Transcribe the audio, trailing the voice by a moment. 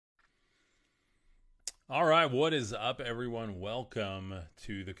All right, what is up, everyone? Welcome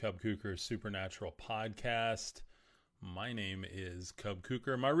to the Cub Kuker Supernatural Podcast. My name is Cub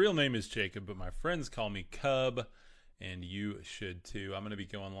Kuker. My real name is Jacob, but my friends call me Cub, and you should too. I'm going to be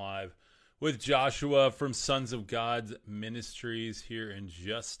going live with Joshua from Sons of God Ministries here in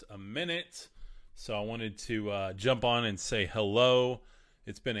just a minute. So I wanted to jump on and say hello.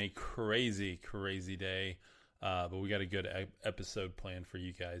 It's been a crazy, crazy day, but we got a good episode planned for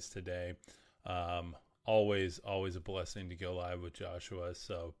you guys today. Always a blessing to go live with Joshua.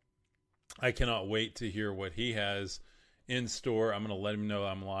 So I cannot wait to hear what he has in store. I'm going to let him know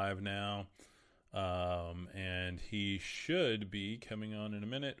I'm live now. And he should be coming on in a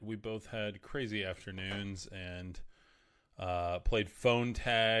minute. We both had crazy afternoons and played phone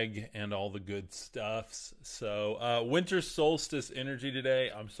tag and all the good stuffs. So winter solstice energy today.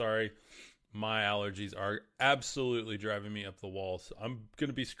 I'm sorry. My allergies are absolutely driving me up the wall. So I'm going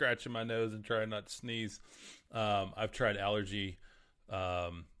to be scratching my nose and trying not to sneeze. I've tried allergy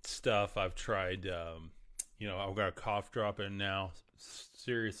stuff. I've tried, I've got a cough drop in now.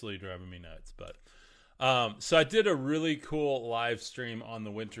 Seriously driving me nuts. But so I did a really cool live stream on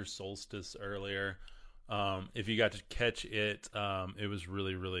the winter solstice earlier. If you got to catch it, it was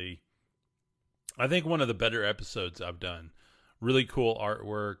really, really, I think one of the better episodes I've done. Really cool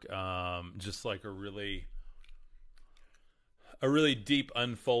artwork, just like a really deep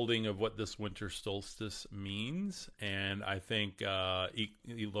unfolding of what this winter solstice means. And I think Eat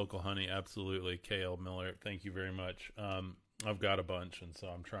Local Honey, absolutely. KL Miller, thank you very much. I've got a bunch, and so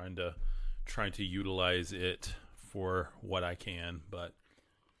I'm trying to utilize it for what I can. But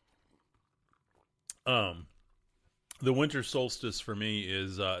the winter solstice for me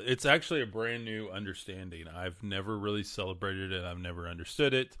is, it's actually a brand new understanding. I've never really celebrated it. I've never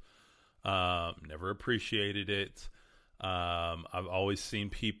understood it. Never appreciated it. I've always seen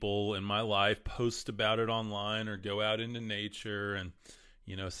people in my life post about it online or go out into nature and,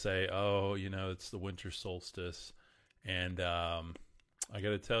 say, oh, it's the winter solstice. And, I got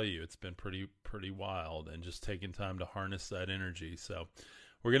to tell you, it's been pretty wild and just taking time to harness that energy. So,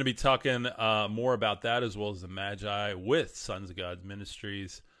 we're going to be talking more about that as well as the Magi with Sons of God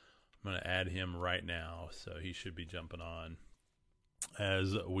Ministries. I'm going to add him right now, so he should be jumping on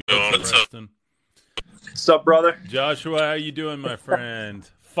as we go. Preston. What's up, brother? Joshua, how you doing, my friend?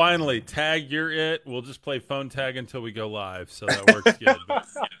 Finally, tag, you're it. We'll just play phone tag until we go live, so that works good. But,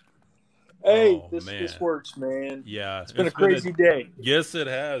 hey, this works, man. Yeah. It's been a crazy day. Yes, it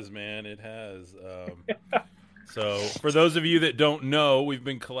has, man. It has. So for those of you that don't know, we've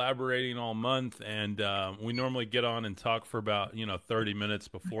been collaborating all month, and we normally get on and talk for about 30 minutes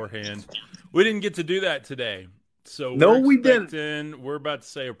beforehand. We didn't get to do that today, so we didn't. We're about to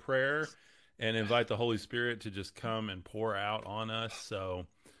say a prayer and invite the Holy Spirit to just come and pour out on us. So,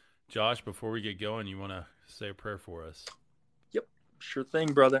 Josh, before we get going, you want to say a prayer for us? Yep, sure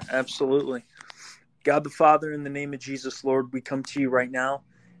thing, brother. Absolutely. God the Father, in the name of Jesus, Lord, we come to you right now,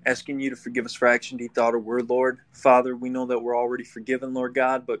 asking you to forgive us for action, deed, thought, or word, Lord. Father, we know that we're already forgiven, Lord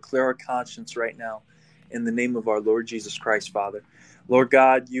God, but clear our conscience right now in the name of our Lord Jesus Christ, Father. Lord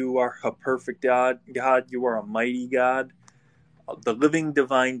God, you are a perfect God. God, you are a mighty God, the living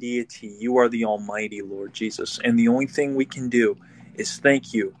divine deity. You are the almighty, Lord Jesus. And the only thing we can do is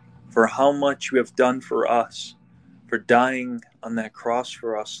thank you for how much you have done for us, for dying on that cross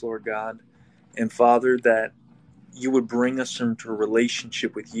for us, Lord God. And Father, that you would bring us into a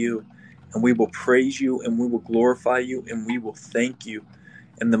relationship with you, and we will praise you, and we will glorify you, and we will thank you.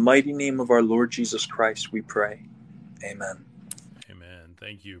 In the mighty name of our Lord Jesus Christ, we pray. Amen. Amen.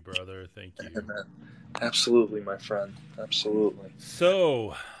 Thank you, brother. Thank you. Amen. Absolutely, my friend. Absolutely.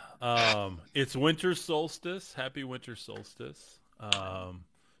 So, it's winter solstice. Happy winter solstice.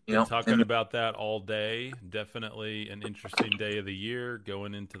 Been talking about that all day. Definitely an interesting day of the year,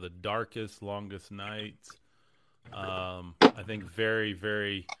 going into the darkest, longest nights. I think very,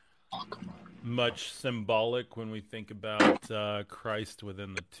 very much symbolic when we think about Christ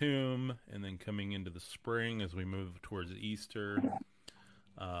within the tomb and then coming into the spring as we move towards Easter.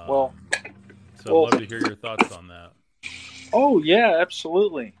 So I'd love to hear your thoughts on that. Oh, yeah,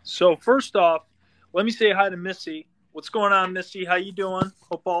 absolutely. So first off, let me say hi to Missy. What's going on, Missy? How you doing?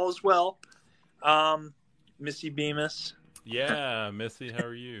 Hope all is well. Missy Bemis. Yeah, Missy, how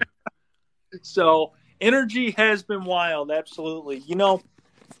are you? So energy has been wild, absolutely.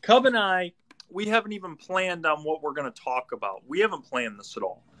 Cub and I, we haven't even planned on what we're going to talk about. We haven't planned this at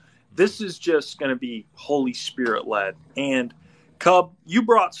all. This is just going to be Holy Spirit led. And Cub, you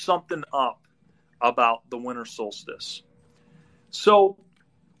brought something up about the winter solstice. So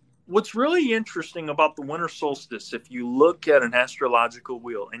what's really interesting about the winter solstice, if you look at an astrological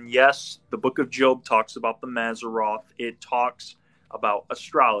wheel, and yes, the book of Job talks about the Mazzaroth, it talks about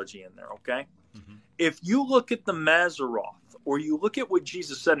astrology in there, okay? Mm-hmm. If you look at the Mazzaroth, or you look at what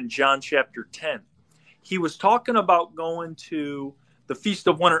Jesus said in John chapter 10, he was talking about going to the Feast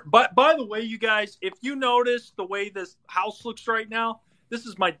of Winter. But by the way, you guys, if you notice the way this house looks right now, this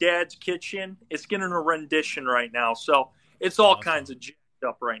is my dad's kitchen. It's getting a rendition right now. So it's all kinds of jacked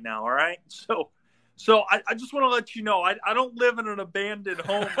up right now, all right? So I just want to let you know, I don't live in an abandoned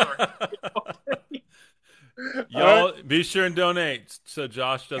home. Y'all be sure and donate so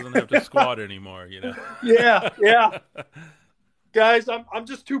Josh doesn't have to squat anymore, you know? Yeah. Guys, I'm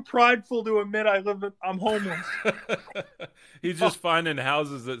just too prideful to admit I'm homeless. He's just finding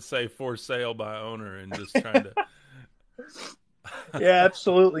houses that say for sale by owner and just trying to. Yeah,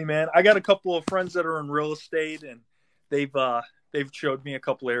 absolutely, man. I got a couple of friends that are in real estate, and they've showed me a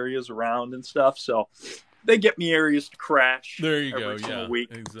couple areas around and stuff. So they get me areas to crash. There you go. Yeah, Week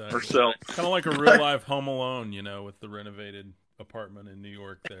exactly. Or so. Kind of like a real life Home Alone, you know, with the renovated apartment in New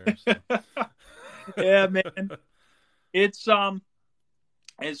York there. So. Yeah, man. It's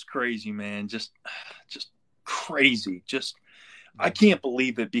crazy, man. Just crazy. I can't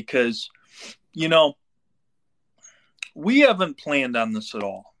believe it because, you know, we haven't planned on this at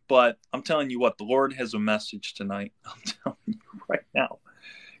all. But I'm telling you what, the Lord has a message tonight. I'm telling you right now.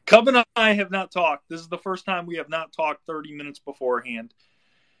 Cub and I have not talked. This is the first time we have not talked 30 minutes beforehand.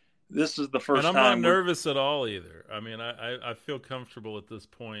 This is the first time. And I'm not nervous at all either. I mean, I feel comfortable at this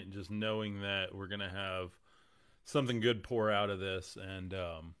point just knowing that we're going to have something good pour out of this. And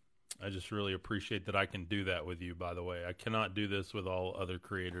I just really appreciate that I can do that with you, by the way. I cannot do this with all other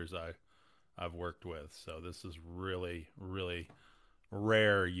creators I've worked with. So this is really, really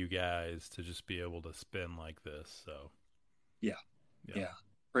rare, you guys, to just be able to spin like this. So yeah.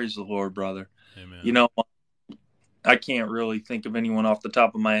 Praise the Lord, brother. Amen. You know, I can't really think of anyone off the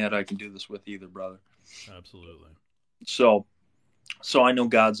top of my head I can do this with either, brother. Absolutely. So I know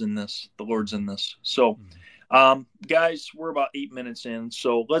God's in this. The Lord's in this. So, guys, we're about 8 minutes in.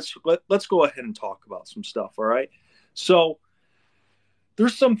 So let's go ahead and talk about some stuff. All right. So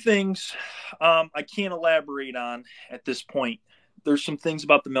there's some things I can't elaborate on at this point. There's some things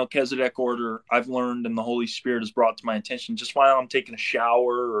about the Melchizedek order I've learned and the Holy Spirit has brought to my attention just while I'm taking a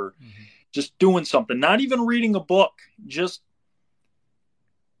shower or just doing something, not even reading a book, just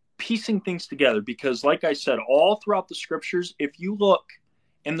piecing things together. Because like I said, all throughout the scriptures, if you look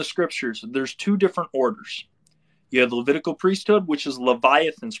in the scriptures, there's two different orders. You have the Levitical priesthood, which is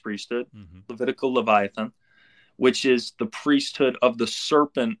Leviathan's priesthood, Levitical Leviathan, which is the priesthood of the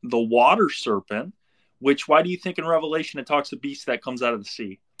serpent, the water serpent, which, why do you think in Revelation it talks a beast that comes out of the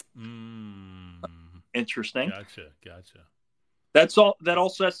sea? Interesting. Gotcha. That's all. That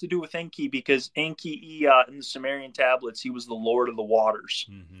also has to do with Enki, because Enki in the Sumerian tablets, he was the Lord of the waters.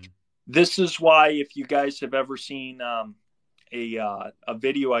 This is why, if you guys have ever seen a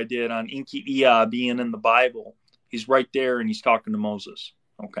video I did on Enki being in the Bible, he's right there and he's talking to Moses.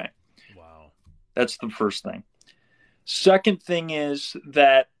 Okay. Wow. That's the first thing. Second thing is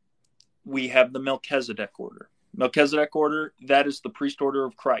that we have the Melchizedek order. Melchizedek order, that is the priest order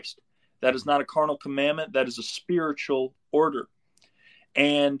of Christ. That is not a carnal commandment. That is a spiritual order.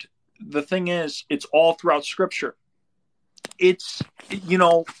 And the thing is, it's all throughout Scripture. It's, you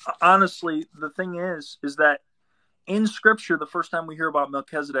know, honestly, the thing is that in Scripture, the first time we hear about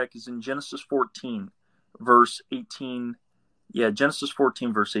Melchizedek is in Genesis 14, verse 18. Yeah, Genesis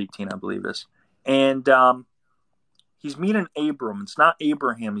 14, verse 18, I believe it is. And he's meeting Abram. It's not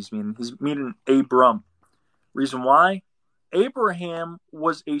Abraham he's meeting Abram. Reason why? Abraham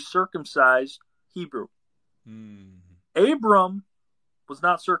was a circumcised Hebrew. Abram was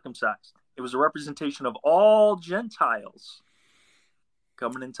not circumcised. It was a representation of all Gentiles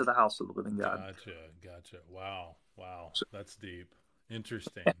coming into the house of the living God. Gotcha. Wow. That's deep.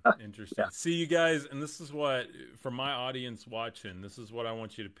 Interesting. Yeah. See, you guys, and this is what, for my audience watching, this is what I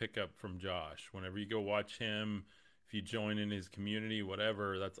want you to pick up from Josh. Whenever you go watch him, if you join in his community,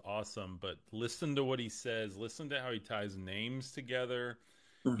 whatever, that's awesome. But listen to what he says. Listen to how he ties names together.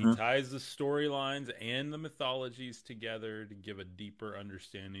 He ties the storylines and the mythologies together to give a deeper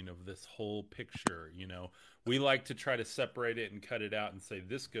understanding of this whole picture. You know, we like to try to separate it and cut it out and say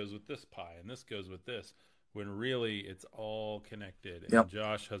this goes with this pie and this goes with this, when really it's all connected. And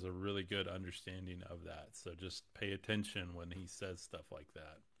Josh has a really good understanding of that. So just pay attention when he says stuff like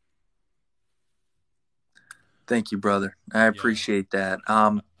that. Thank you, brother. I appreciate that.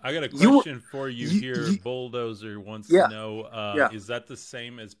 I got a question for you here. Bulldozer wants to know, is that the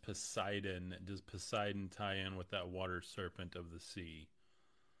same as Poseidon? Does Poseidon tie in with that water serpent of the sea?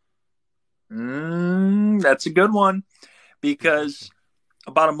 That's a good one, because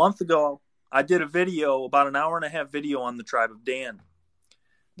about a month ago, I did a video, about an hour and a half video on the tribe of Dan.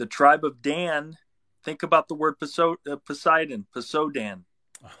 The tribe of Dan, think about the word Poseidon, Poseidon.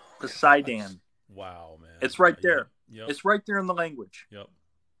 Wow, man. It's right there. Yep. It's right there in the language. Yep.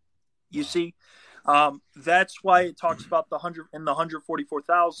 You see, that's why it talks about the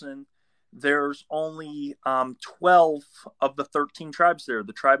 144,000. There's only 12 of the 13 tribes there.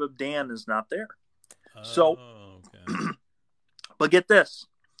 The tribe of Dan is not there. Okay. But get this.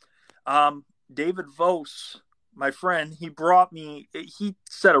 David Vos, my friend, he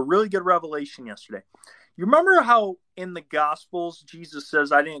said a really good revelation yesterday. You remember how in the Gospels, Jesus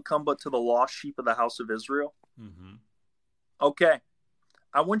says, I didn't come but to the lost sheep of the house of Israel? Mm-hmm. Okay.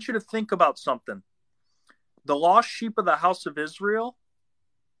 I want you to think about something. The lost sheep of the house of Israel,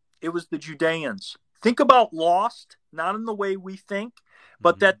 it was the Judeans. Think about lost, not in the way we think,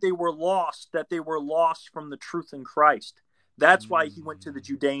 but that they were lost from the truth in Christ. That's why he went to the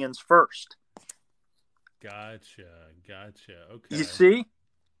Judeans first. Gotcha. Okay. You see?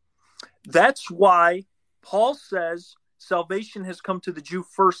 That's why Paul says salvation has come to the Jew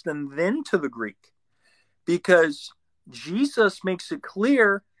first and then to the Greek. Because Jesus makes it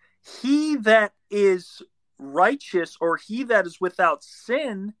clear, he that is righteous or he that is without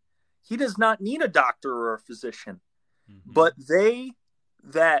sin, he does not need a doctor or a physician. Mm-hmm. But they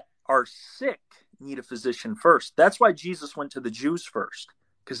that are sick need a physician first. That's why Jesus went to the Jews first,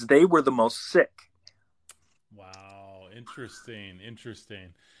 because they were the most sick. Wow, interesting.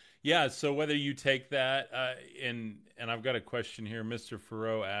 Yeah, so whether you take that, and I've got a question here. Mr.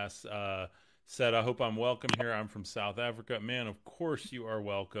 Farrow asks, said, I hope I'm welcome here. I'm from South Africa. Man, of course you are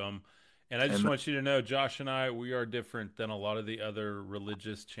welcome. And I just want you to know, Josh and I, we are different than a lot of the other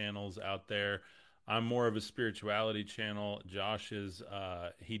religious channels out there. I'm more of a spirituality channel. Josh is,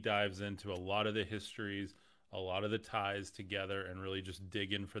 he dives into a lot of the histories, a lot of the ties together, and really just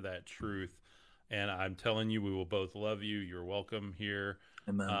dig in for that truth. And I'm telling you, we will both love you. You're welcome here.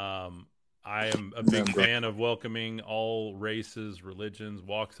 Amen. I am a big fan of welcoming all races, religions,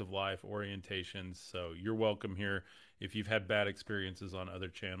 walks of life, orientations. So you're welcome here. If you've had bad experiences on other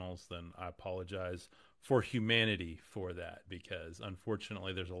channels, then I apologize for humanity for that, because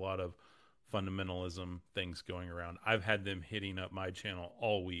unfortunately there's a lot of fundamentalism things going around. I've had them hitting up my channel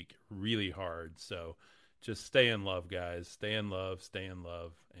all week really hard. So just stay in love, guys. Stay in love.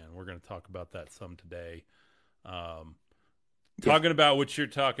 And we're going to talk about that some today. Talking about what you're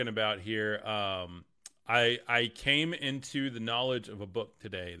talking about here. I came into the knowledge of a book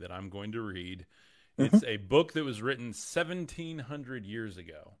today that I'm going to read. Mm-hmm. It's a book that was written 1,700 years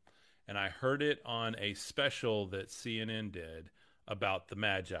ago. And I heard it on a special that CNN did about the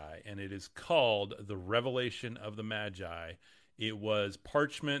Magi. And it is called The Revelation of the Magi. It was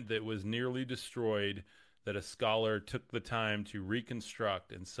parchment that was nearly destroyed that a scholar took the time to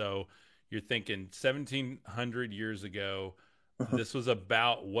reconstruct. And so you're thinking 1,700 years ago, this was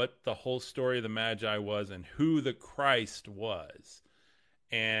about what the whole story of the Magi was and who the Christ was.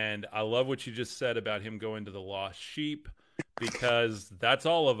 And I love what you just said about him going to the lost sheep, because that's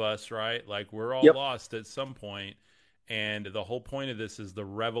all of us, right? Like, we're all lost at some point. And the whole point of this is the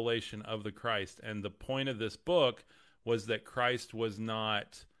revelation of the Christ. And the point of this book was that Christ was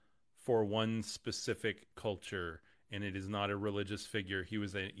not for one specific culture, and it is not a religious figure. He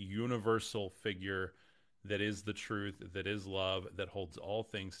was a universal figure that is the truth, that is love, that holds all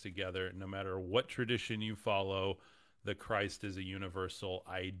things together. No matter what tradition you follow, the Christ is a universal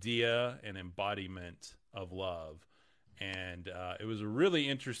idea and embodiment of love. And it was really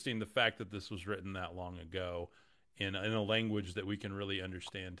interesting, the fact that this was written that long ago in a language that we can really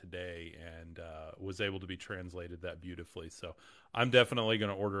understand today, and was able to be translated that beautifully. So I'm definitely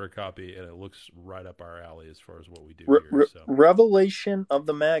going to order a copy, and it looks right up our alley as far as what we do here. So. Revelation of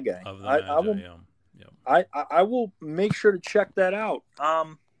the Magi. I will, yeah. I will make sure to check that out.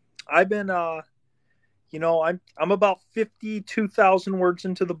 I've been, I'm about 52,000 words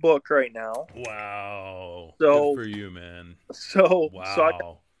into the book right now. Wow. So, good for you, man. So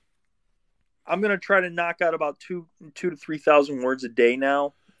I'm going to try to knock out about 2,000 to 3,000 words a day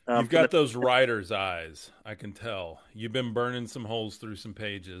now. You've got those writer's eyes. I can tell. You've been burning some holes through some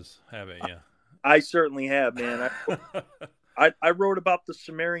pages, haven't you? I certainly have, man. I wrote about the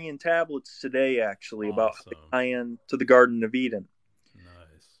Sumerian tablets today, actually, about tie-in to the Garden of Eden.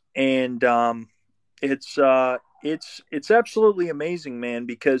 Nice. And it's absolutely amazing, man,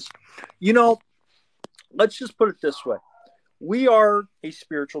 because, let's just put it this way. We are a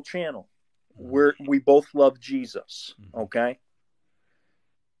spiritual channel. We both love Jesus, okay?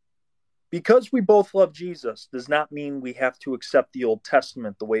 Because we both love Jesus does not mean we have to accept the Old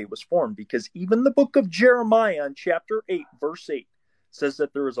Testament the way it was formed, because even the book of Jeremiah in chapter 8, verse 8, says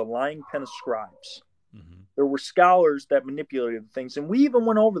that there was a lying pen of scribes. Mm-hmm. There were scholars that manipulated things, and we even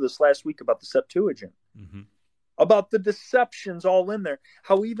went over this last week about the Septuagint, mm-hmm. about the deceptions all in there,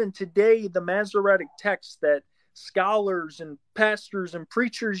 how even today the Masoretic text that scholars and pastors and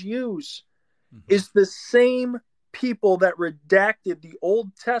preachers use mm-hmm. is the same people that redacted the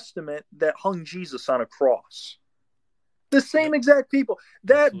Old Testament that hung Jesus on a cross. The same exact people.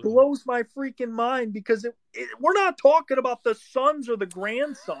 That Absolutely. Blows my freaking mind, because we're not talking about the sons or the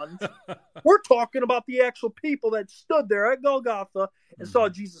grandsons. We're talking about the actual people that stood there at Golgotha and mm-hmm. saw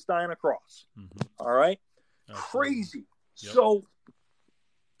Jesus die on a cross. Mm-hmm. All right? Absolutely. Crazy. Yep. So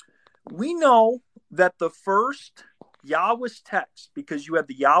we know that the first Yahweh's text, because you had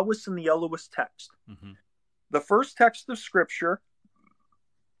the Yahweh's and the Elohist text, mm-hmm. the first text of Scripture,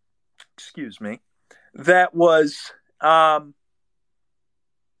 that was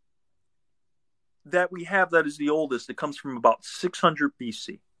that we have that is the oldest. It comes from about 600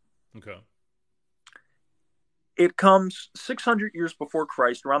 BC. Okay. It comes 600 years before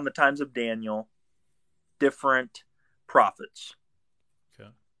Christ, around the times of Daniel, different prophets.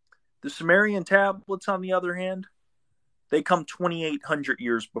 Okay. The Sumerian tablets, on the other hand, they come 2,800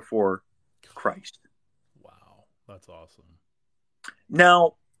 years before Christ. Wow, that's awesome.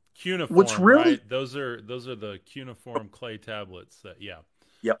 Now, cuneiform, what's really right? Those are the cuneiform clay tablets that, yeah.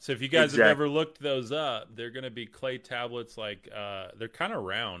 Yep. So if you guys have ever looked those up, they're going to be clay tablets, like they're kind of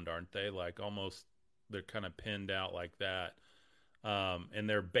round, aren't they? Like almost, they're kind of pinned out like that, and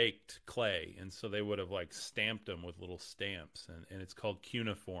they're baked clay, and so they would have like stamped them with little stamps, and it's called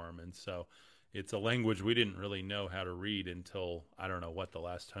cuneiform, and so it's a language we didn't really know how to read until, I don't know what, the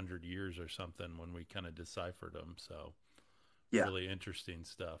last 100 years or something, when we kind of deciphered them. So yeah, really interesting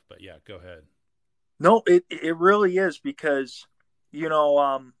stuff. But yeah, go ahead. No, it really is, because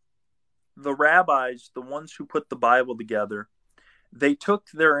the rabbis, the ones who put the Bible together, they took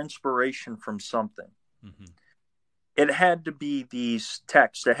their inspiration from something. Mm-hmm. It had to be these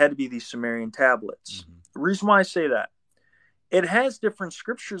texts. It had to be these Sumerian tablets. Mm-hmm. The reason why I say that, it has different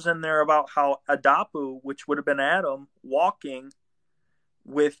scriptures in there about how Adapu, which would have been Adam, walking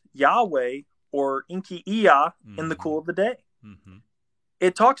with Yahweh or Inki Iya mm-hmm. in the cool of the day. Mm-hmm.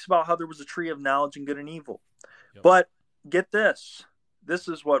 It talks about how there was a tree of knowledge and good and evil. Yep. But get this. This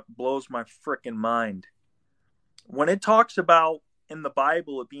is what blows my freaking mind. When it talks about in the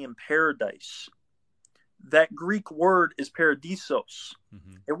Bible it being paradise, that Greek word is paradisos.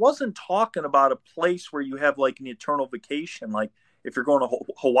 Mm-hmm. It wasn't talking about a place where you have like an eternal vacation, like if you're going to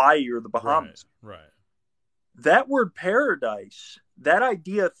Hawaii or the Bahamas. Right. That word paradise, that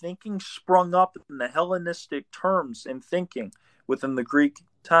idea of thinking sprung up in the Hellenistic terms and thinking within the Greek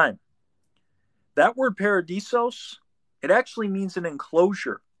time. That word paradisos, it actually means an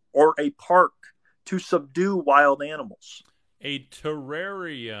enclosure or a park to subdue wild animals. A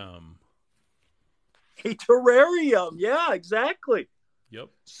terrarium. A terrarium. Yeah, exactly. Yep.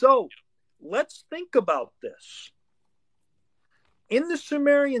 So let's think about this. In the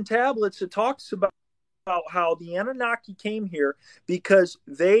Sumerian tablets, it talks about how the Anunnaki came here because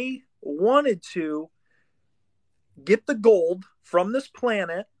they wanted to get the gold from this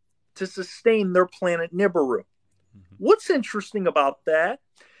planet to sustain their planet Nibiru. Mm-hmm. What's interesting about that?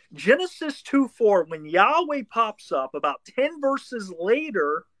 Genesis 2:4, when Yahweh pops up about 10 verses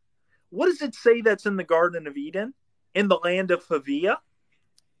later, what does it say that's in the Garden of Eden? In the land of Havia?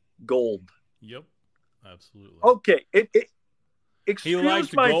 Gold. Yep, absolutely. Okay, he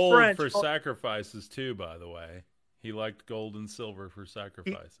liked gold for sacrifices too, by the way. He liked gold and silver for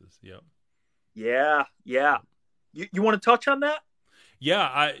sacrifices. Yep. Yeah. You want to touch on that?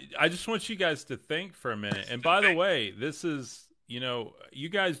 Yeah, I just want you guys to think for a minute. And by the way, this is, you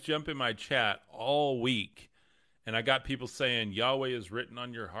guys jump in my chat all week, and I got people saying, Yahweh is written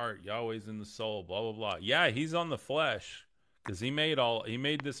on your heart, Yahweh's in the soul, blah, blah, blah. Yeah, he's on the flesh, because he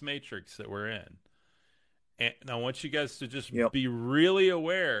made this matrix that we're in. And I want you guys to just be really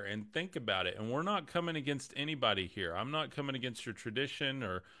aware and think about it. And we're not coming against anybody here. I'm not coming against your tradition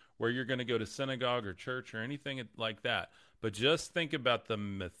or where you're going to go to synagogue or church or anything like that. But just think about the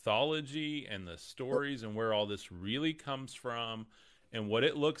mythology and the stories and where all this really comes from and what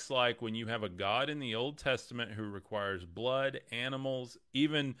it looks like when you have a God in the Old Testament who requires blood, animals,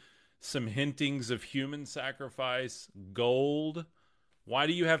 even some hintings of human sacrifice, gold. Why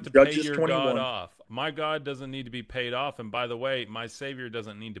do you have to pay your 21. God off? My God doesn't need to be paid off. And by the way, my Savior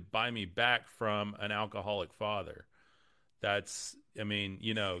doesn't need to buy me back from an alcoholic father. That's, I mean,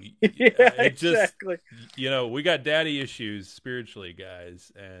 Yeah, it just, exactly. we got daddy issues spiritually,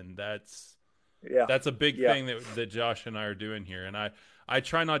 guys, and Yeah, that's a big yeah, thing that Josh and I are doing here. And I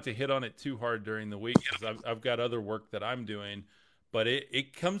try not to hit on it too hard during the week because I've got other work that I'm doing, but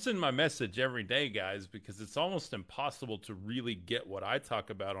it comes in my message every day, guys, because it's almost impossible to really get what I talk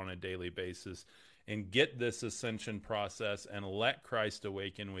about on a daily basis and get this ascension process and let Christ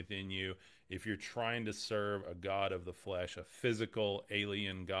awaken within you if you're trying to serve a God of the flesh, a physical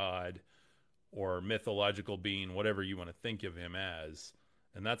alien God or mythological being, whatever you want to think of him as.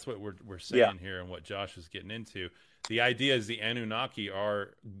 And that's what we're yeah. saying here and what Josh is getting into. The idea is the Anunnaki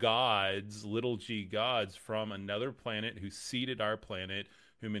are gods, little g gods from another planet who seeded our planet,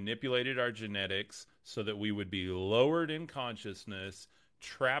 who manipulated our genetics so that we would be lowered in consciousness,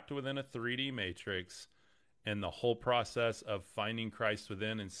 trapped within a 3D matrix, and the whole process of finding Christ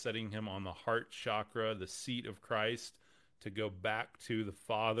within and setting him on the heart chakra, the seat of Christ, to go back to the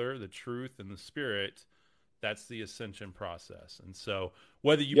Father, the truth, and the Spirit. That's the ascension process. And so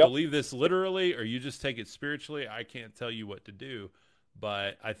whether you Yep. believe this literally or you just take it spiritually, I can't tell you what to do.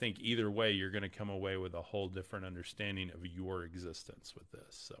 But I think either way, you're going to come away with a whole different understanding of your existence with this.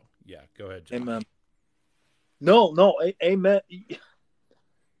 So, yeah, go ahead, John. Amen. No, amen.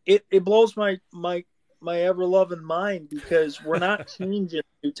 It blows my ever loving mind because we're not changing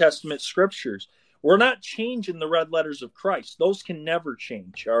New Testament scriptures. We're not changing the red letters of Christ. Those can never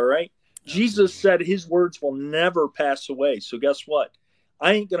change. All right. Absolutely. Jesus said his words will never pass away. So guess what?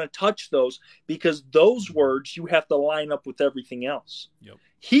 I ain't going to touch those because those words you have to line up with everything else. Yep.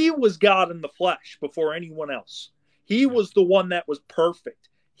 He was God in the flesh before anyone else. He was the one that was perfect.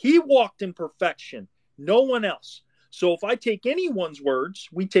 He walked in perfection. No one else. So if I take anyone's words,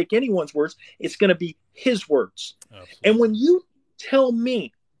 we take anyone's words, it's going to be his words. Absolutely. And when you tell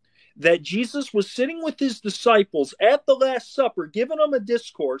me that Jesus was sitting with his disciples at the Last Supper, giving them a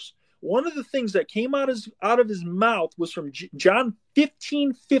discourse, one of the things that came out of his mouth was from John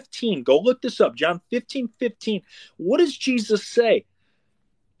 15:15. Go look this up. John 15:15. What does Jesus say?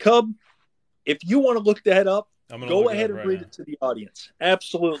 Cub, if you want to look that up, go ahead and read it to the audience.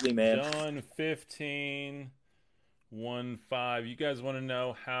 Absolutely, man. John 15:1-5. You guys want to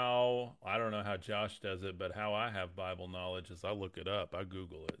know how, I don't know how Josh does it, but how I have Bible knowledge is I look it up. I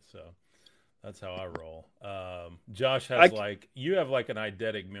Google it. So that's how I roll. Josh has you have like an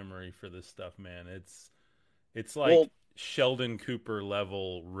eidetic memory for this stuff, man. It's like Sheldon Cooper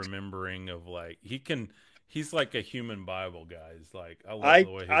level remembering of like, he's like a human Bible guy. He's like, I love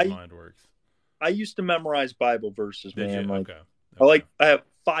the way his mind works. I used to memorize Bible verses, Did man. you? Like, Okay. I have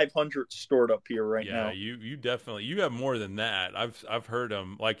 500 stored up here right now. Yeah, you definitely, you have more than that. I've heard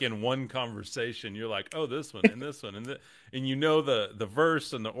them like in one conversation. You're like, oh, this one and this one and and you know the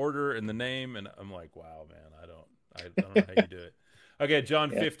verse and the order and the name, and I'm like, wow, man, I don't know how you do it. Okay, John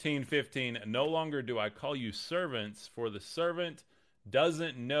 15:15. No longer do I call you servants, for the servant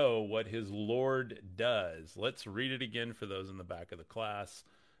doesn't know what his Lord does. Let's read it again for those in the back of the class.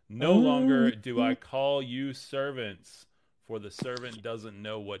 No longer do I call you servants, for the servant doesn't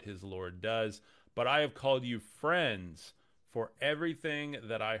know what his Lord does, but I have called you friends, for everything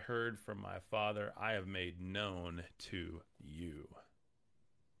that I heard from my Father I have made known to you.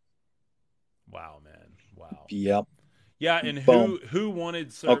 Wow, man. Wow. Yep. Yeah, and who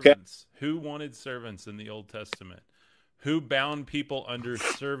wanted servants? Okay. Who wanted servants in the Old Testament? Who bound people under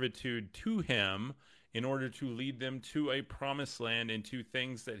servitude to him in order to lead them to a promised land and to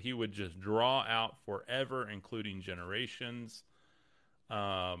things that he would just draw out forever, including generations.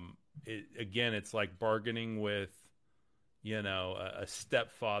 It's like bargaining with, a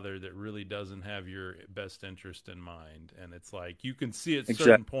stepfather that really doesn't have your best interest in mind. And it's like, you can see at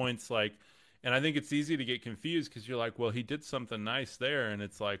certain points, like, and I think it's easy to get confused because you're like, well, he did something nice there. And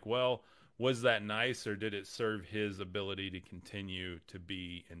it's like, well, was that nice or did it serve his ability to continue to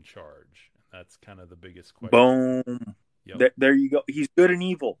be in charge? That's kind of the biggest question. Boom. Yep. There you go. He's good and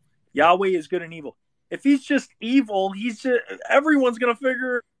evil. Yahweh is good and evil. If he's just evil, everyone's going to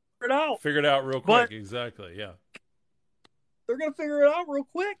figure it out. Figure it out real quick. Exactly. Yeah. They're going to figure it out real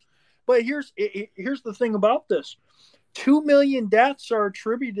quick. But here's the thing about this. 2 million deaths are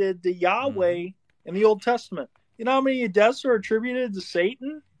attributed to Yahweh in the Old Testament. You know how many deaths are attributed to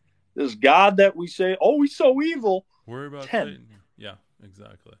Satan? This God that we say, oh, he's so evil. Worry about 10. Satan. Yeah,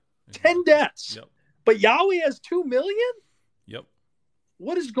 exactly. 10 deaths. Yep. But Yahweh has 2 million? Yep.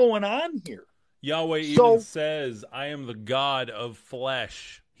 What is going on here? Yahweh even says, I am the God of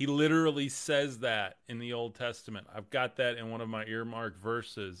flesh. He literally says that in the Old Testament. I've got that in one of my earmarked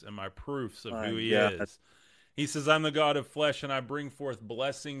verses and my proofs of who he is. He says, I'm the God of flesh, and I bring forth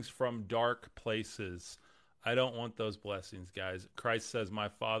blessings from dark places. I don't want those blessings, guys. Christ says, my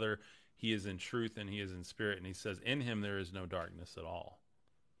Father, he is in truth and he is in spirit. And he says, in him there is no darkness at all.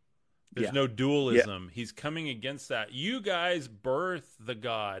 There's no dualism. He's coming against that. You guys birthed the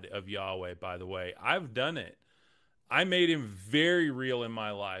God of Yahweh, by the way. I've done it. I made him very real in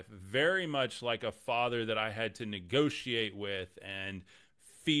my life, very much like a father that I had to negotiate with and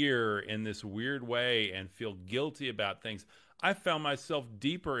fear in this weird way and feel guilty about things. I found myself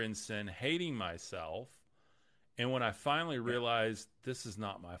deeper in sin, hating myself. And when I finally realized this is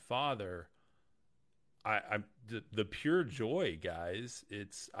not my father, the pure joy, guys,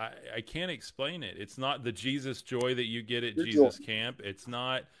 I can't explain it. It's not the Jesus joy that you get at Jesus camp. It's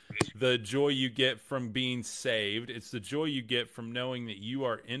not the joy you get from being saved. It's the joy you get from knowing that you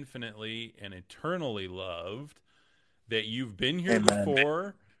are infinitely and eternally loved, that you've been here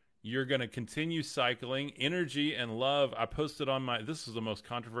before. You're going to continue cycling. Energy and love. I posted on this is the most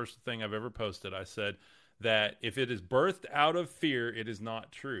controversial thing I've ever posted. I said that if it is birthed out of fear, it is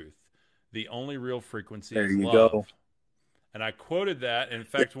not truth. The only real frequency is love. Go. And I quoted that. In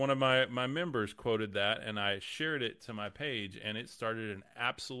fact, one of my members quoted that, and I shared it to my page, and it started an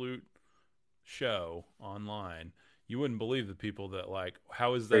absolute show online. You wouldn't believe the people that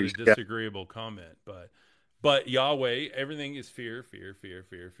how is that a disagreeable comment? But Yahweh, everything is fear, fear, fear,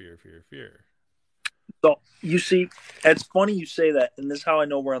 fear, fear, fear, fear. So, you see, it's funny you say that, and this is how I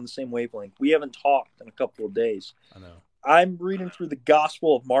know we're on the same wavelength. We haven't talked in a couple of days. I know. I'm reading through the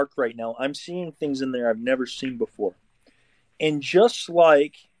Gospel of Mark right now. I'm seeing things in there I've never seen before. And just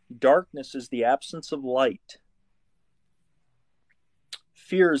like darkness is the absence of light,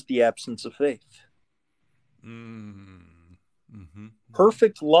 fear is the absence of faith. Mm-hmm.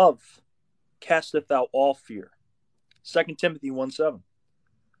 Perfect love casteth out all fear. 2 Timothy 1:7.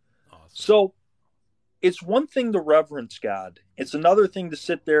 Awesome. So it's one thing to reverence God. It's another thing to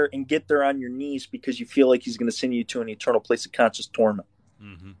sit there and get there on your knees because you feel like he's going to send you to an eternal place of conscious torment.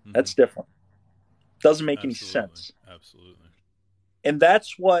 Mm-hmm. That's different. Doesn't make any sense. Absolutely. And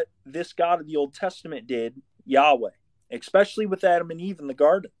that's what this God of the Old Testament did, Yahweh, especially with Adam and Eve in the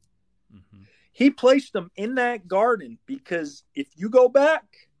garden. Mm-hmm. He placed them in that garden because if you go back,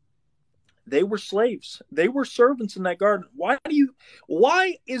 they were slaves. They were servants in that garden.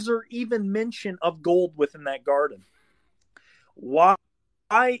 Why is there even mention of gold within that garden? Why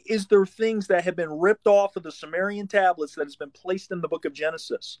is there things that have been ripped off of the Sumerian tablets that has been placed in the book of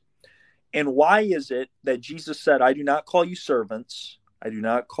Genesis? And why is it that Jesus said, I do not call you servants, I do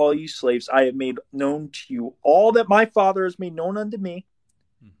not call you slaves, I have made known to you all that my Father has made known unto me,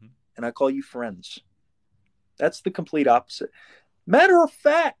 and I call you friends. That's the complete opposite. Matter of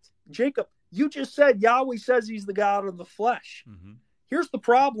fact, Jacob, you just said Yahweh says he's the God of the flesh. Mm-hmm. Here's the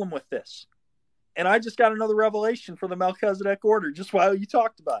problem with this. And I just got another revelation for the Melchizedek order just while you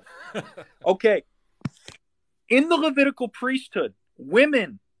talked about it. Okay. In the Levitical priesthood,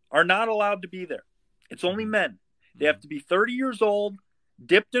 women are not allowed to be there. It's only men. They have to be 30 years old,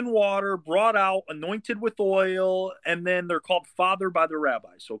 dipped in water, brought out, anointed with oil, and then they're called father by the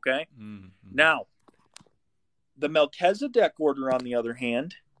rabbis, okay? Mm-hmm. Now, the Melchizedek order, on the other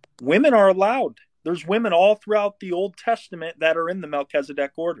hand, women are allowed. There's women all throughout the Old Testament that are in the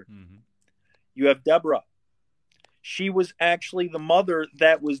Melchizedek order. Mm-hmm. You have Deborah. She was actually the mother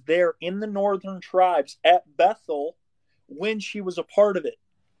that was there in the northern tribes at Bethel when she was a part of it.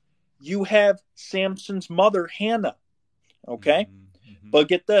 You have Samson's mother, Hannah. Okay? Mm-hmm. But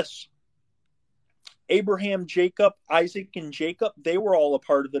get this. Abraham, Jacob, Isaac, and Jacob, they were all a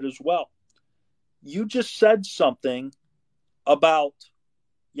part of it as well. You just said something about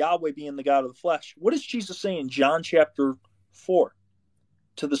Yahweh being the God of the flesh. What does Jesus say in John chapter 4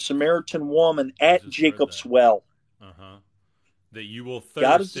 to the Samaritan woman at Jacob's well? That you will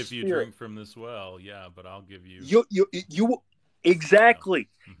thirst if you drink from this well. Yeah, but I'll give you. You exactly.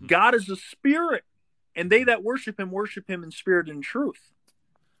 Yeah. Mm-hmm. God is a spirit, and they that worship him in spirit and truth.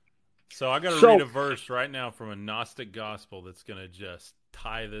 So I got to read a verse right now from a Gnostic gospel that's going to just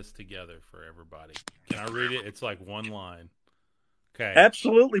tie this together for everybody. Can I read it? It's like one line. Okay.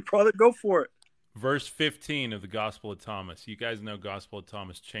 Absolutely, brother. Go for it. Verse 15 of the Gospel of Thomas. You guys know Gospel of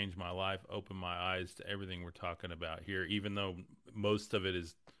Thomas changed my life, opened my eyes to everything we're talking about here. Even though most of it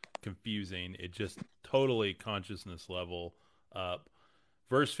is confusing, it just totally consciousness level up.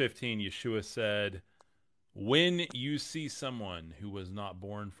 Verse 15, Yeshua said, when you see someone who was not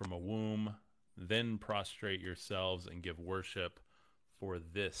born from a womb, then prostrate yourselves and give worship, for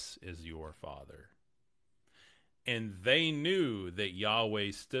this is your Father. And they knew that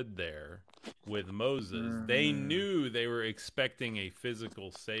Yahweh stood there with Moses. They knew they were expecting a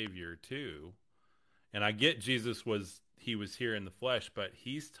physical savior too. And I get Jesus he was here in the flesh, but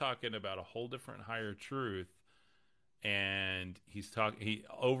he's talking about a whole different higher truth. And he's talking, he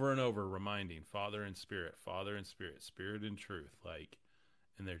over and over reminding Father and Spirit, Spirit and truth. Like,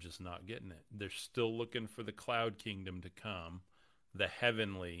 and they're just not getting it. They're still looking for the cloud kingdom to come, the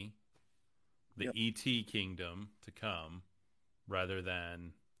heavenly, the ET kingdom to come, rather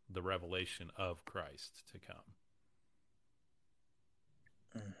than the revelation of Christ to come.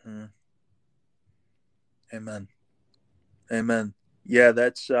 Amen. Amen. Yeah,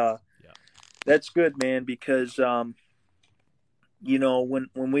 that's good, man, because you know,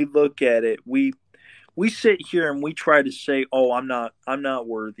 when we look at it, we sit here and we try to say, "Oh, I'm not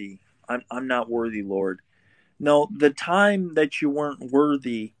worthy. I'm not worthy, Lord." No, the time that you weren't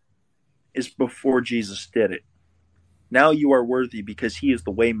worthy is before Jesus did it. Now you are worthy because he is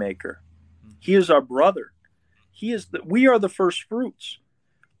the waymaker. He is our brother. We are the first fruits.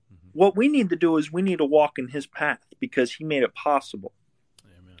 What we need to do is we need to walk in his path because he made it possible.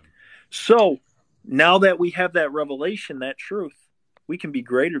 Amen. So now that we have that revelation, that truth, we can be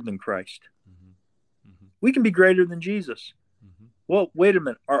greater than Christ. We can be greater than Jesus. Well, wait a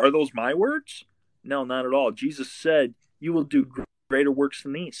minute. Are those my words? No, not at all. Jesus said, you will do greater works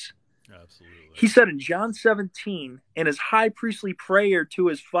than these. Absolutely. He said in John 17, in his high priestly prayer to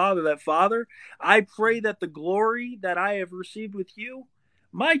his Father, that Father, I pray that the glory that I have received with you,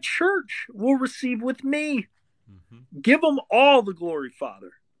 my church will receive with me. Give them all the glory,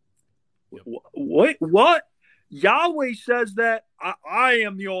 Father. Yep. Wait, what? Yahweh says that I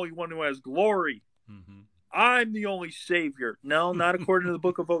am the only one who has glory. I'm the only Savior. No, not according to the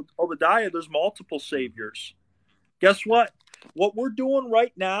book of Obadiah. There's multiple Saviors. Guess what? What we're doing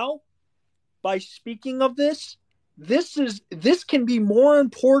right now, by speaking of this can be more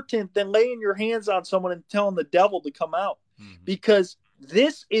important than laying your hands on someone and telling the devil to come out. Because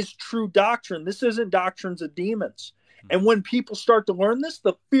this is true doctrine. This isn't doctrines of demons. And when people start to learn this,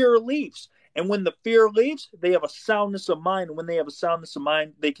 the fear leaves. And when the fear leaves, they have a soundness of mind. And when they have a soundness of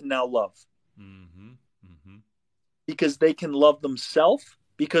mind, they can now love. Because they can love themselves.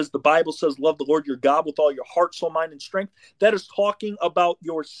 Because the Bible says, love the Lord your God with all your heart, soul, mind, and strength. That is talking about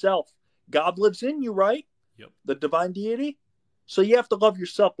yourself. God lives in you, right? Yep. The divine deity. So you have to love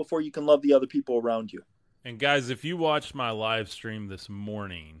yourself before you can love the other people around you. And guys, if you watched my live stream this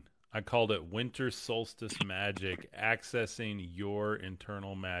morning, I called it Winter Solstice Magic, accessing your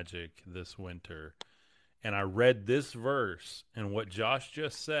internal magic this winter. And I read this verse, and what Josh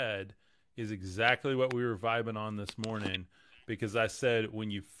just said is exactly what we were vibing on this morning, because I said,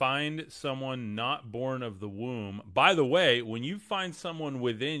 when you find someone not born of the womb, by the way, when you find someone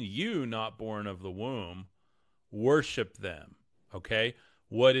within you not born of the womb, worship them, okay?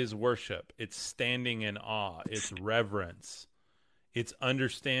 What is worship? It's standing in awe. It's reverence. It's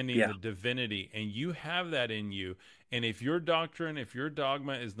understanding the divinity. And you have that in you. And if your doctrine, if your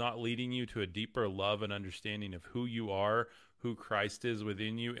dogma is not leading you to a deeper love and understanding of who you are, who Christ is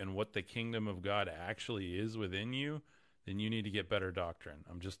within you, and what the kingdom of God actually is within you, then you need to get better doctrine.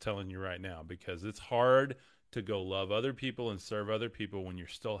 I'm just telling you right now, because it's hard to go love other people and serve other people when you're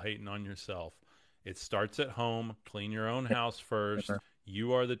still hating on yourself. It starts at home. Clean your own house first.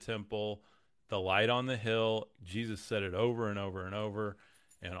 You are the temple, the light on the hill. Jesus said it over and over and over.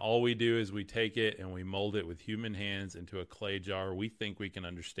 And all we do is we take it and we mold it with human hands into a clay jar we think we can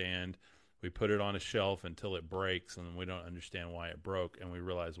understand. We put it on a shelf until it breaks, and we don't understand why it broke, and we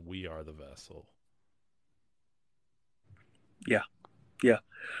realize we are the vessel. Yeah.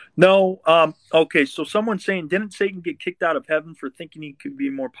 No, okay, so someone's saying, didn't Satan get kicked out of heaven for thinking he could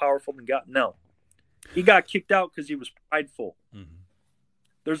be more powerful than God? No. He got kicked out because he was prideful.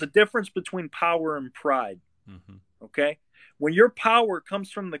 There's a difference between power and pride. Okay? When your power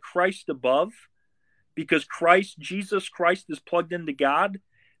comes from the Christ above, because Jesus Christ is plugged into God,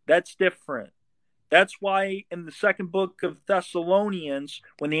 that's different. That's why in the second book of Thessalonians,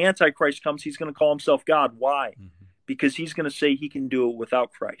 when the Antichrist comes, he's going to call himself God. Why? Because he's going to say he can do it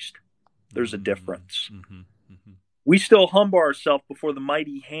without Christ. There's a difference. We still humble ourselves before the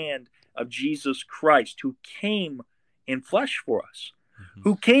mighty hand of Jesus Christ, who came in flesh for us,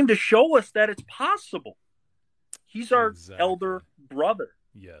 who came to show us that it's possible. He's our elder brother.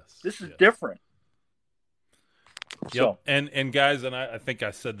 Yes. This is different. Yep. So. And guys, and I think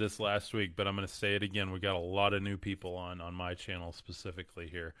I said this last week, but I'm going to say it again. We got a lot of new people on my channel specifically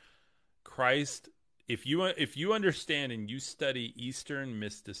here. Christ, if you understand and you study Eastern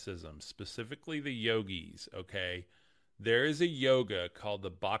mysticism, specifically the yogis, okay, there is a yoga called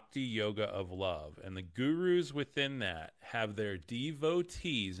the Bhakti Yoga of Love, and the gurus within that have their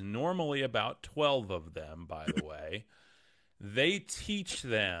devotees, normally about 12 of them, by the way. They teach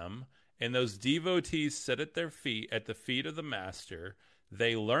them And those devotees sit at their feet, at the feet of the master.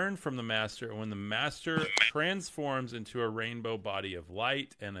 They learn from the master. And when the master transforms into a rainbow body of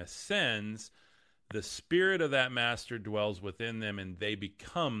light and ascends, the spirit of that master dwells within them, and they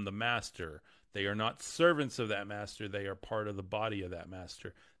become the master. They are not servants of that master. They are part of the body of that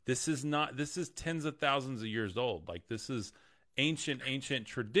master. This is tens of thousands of years old. Like, this is ancient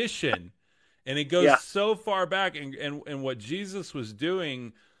tradition. And it goes so far back. And what Jesus was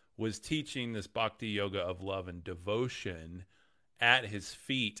doing was teaching this bhakti yoga of love and devotion at his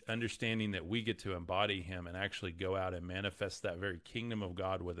feet, understanding that we get to embody him and actually go out and manifest that very kingdom of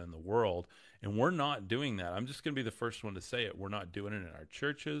God within the world. And we're not doing that. I'm just going to be the first one to say it. We're not doing it in our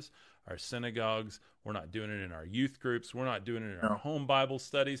churches, our synagogues. We're not doing it in our youth groups. We're not doing it in our home Bible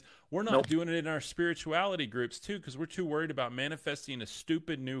studies. We're not doing it in our spirituality groups too, because we're too worried about manifesting a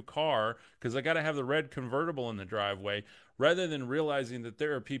stupid new car because I got to have the red convertible in the driveway, rather than realizing that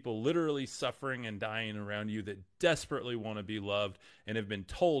there are people literally suffering and dying around you that desperately want to be loved and have been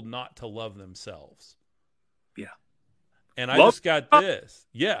told not to love themselves. Yeah. And I just got this.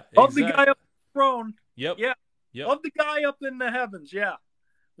 Yeah. Love the guy up the throne. Yep. Yeah. Yep. Love the guy up in the heavens. Yeah.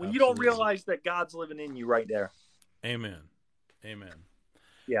 When Absolutely. you don't realize that God's living in you right there. Amen.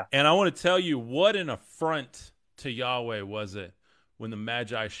 Yeah. And I want to tell you, what an affront to Yahweh was it when the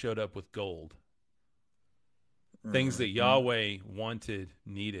Magi showed up with gold. Things that Yahweh wanted,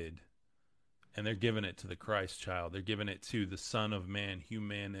 needed, and they're giving it to the Christ child. They're giving it to the Son of Man,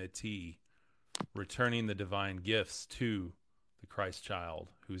 humanity, returning the divine gifts to the Christ child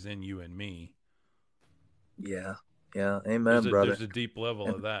who's in you and me. Yeah. Amen, brother. There's a deep level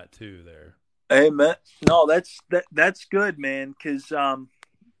of that too there. Amen. No, that's good, man. Because the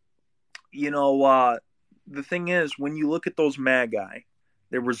thing is, when you look at those magi,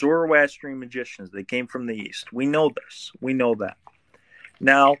 they were Zoroastrian magicians. They came from the East. We know this. We know that.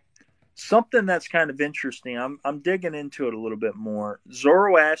 Now, something that's kind of interesting, I'm digging into it a little bit more.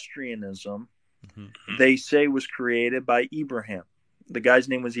 Zoroastrianism, they say, was created by Abraham. The guy's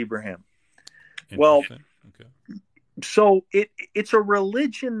name was Abraham. Well, okay. So it's a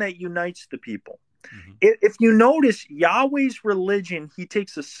religion that unites the people. If you notice, Yahweh's religion, he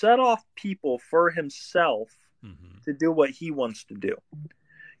takes a set off people for himself to do what he wants to do.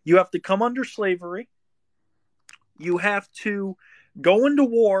 You have to come under slavery. You have to go into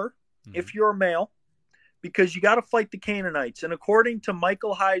war if you're a male, because you got to fight the Canaanites. And according to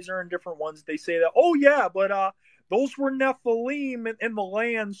Michael Heiser and different ones, they say that, oh yeah, but those were Nephilim in the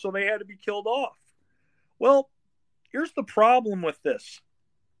land, so they had to be killed off. Well, here's the problem with this.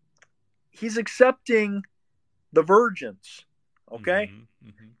 He's accepting the virgins, okay?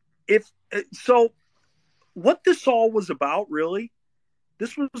 So what this all was about, really,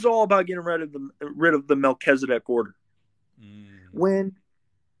 this was all about getting rid of the Melchizedek order. When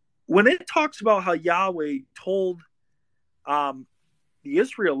it talks about how Yahweh told the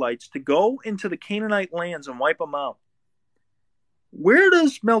Israelites to go into the Canaanite lands and wipe them out, where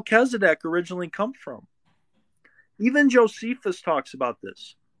does Melchizedek originally come from? Even Josephus talks about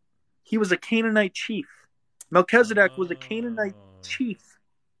this. He was a Canaanite chief. Melchizedek was a Canaanite chief.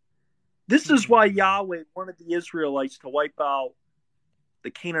 This is why Yahweh wanted the Israelites to wipe out the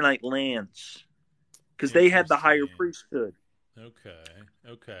Canaanite lands, because they had the higher priesthood.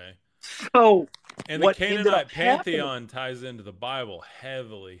 Okay. So, and the Canaanite pantheon ties into the Bible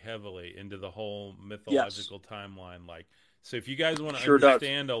heavily into the whole mythological timeline. Like, so if you guys want to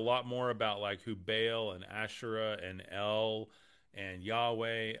understand a lot more about like who Baal and Asherah and El and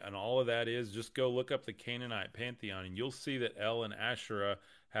Yahweh and all of that is, just go look up the Canaanite pantheon, and you'll see that El and Asherah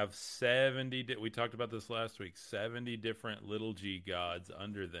have 70, we talked about this last week, 70 different little g gods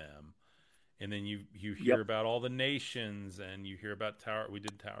under them. And then you hear about all the nations, and you hear about we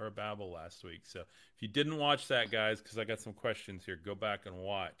did Tower of Babel last week. So if you didn't watch that, guys, because I got some questions here, go back and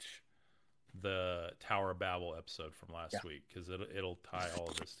watch the Tower of Babel episode from last week, because it'll tie all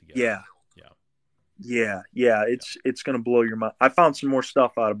of this together. Yeah. It's going to blow your mind. I found some more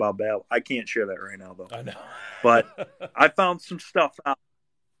stuff out about Babel. I can't share that right now, though. I know. But I found some stuff out.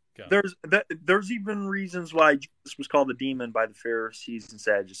 There's even reasons why Jesus was called a demon by the Pharisees and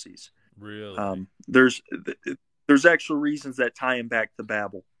Sadducees. Really? There's actual reasons that tie him back to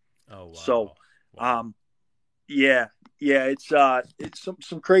Babel. Oh wow. So, it's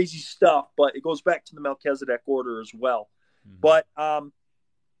some crazy stuff, but it goes back to the Melchizedek order as well. But and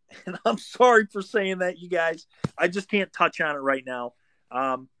I'm sorry for saying that, you guys. I just can't touch on it right now.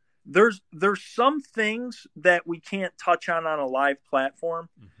 There's some things that we can't touch on a live platform.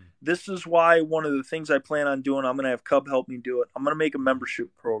 This is why one of the things I plan on doing, I'm going to have Cub help me do it. I'm going to make a membership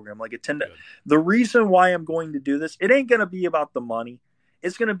program, like a $10. The reason why I'm going to do this, it ain't going to be about the money.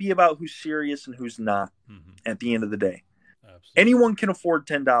 It's going to be about who's serious and who's not at the end of the day. Absolutely. Anyone can afford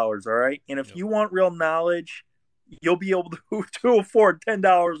 $10, all right? And if you want real knowledge, you'll be able to afford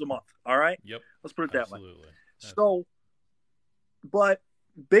 $10 a month, all right? Yep. Let's put it that way. Absolutely. So, but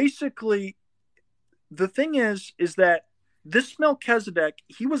basically, the thing is that this Melchizedek,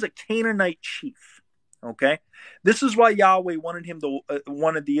 he was a Canaanite chief. Okay, this is why Yahweh wanted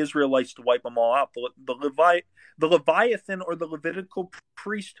the Israelites to wipe them all out. The Leviathan, or the Levitical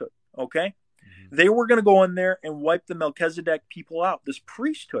priesthood. Okay, they were going to go in there and wipe the Melchizedek people out, this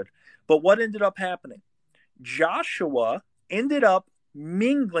priesthood. But what ended up happening? Joshua ended up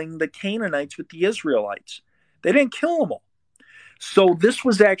mingling the Canaanites with the Israelites. They didn't kill them all. So this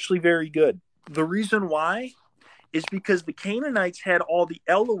was actually very good. The reason why is because the Canaanites had all the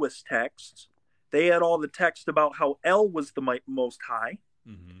Elohist texts. They had all the text about how El was the most high.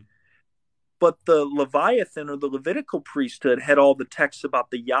 But the Leviathan, or the Levitical priesthood, had all the texts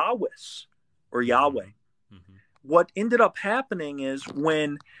about the Yahwehs, or Yahweh. What ended up happening is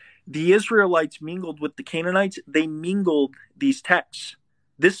when the Israelites mingled with the Canaanites, they mingled these texts.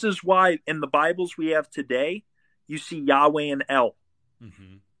 This is why in the Bibles we have today, you see Yahweh and El.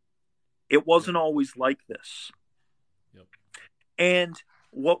 It wasn't always like this. And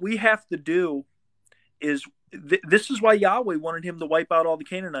what we have to do is, this is why Yahweh wanted him to wipe out all the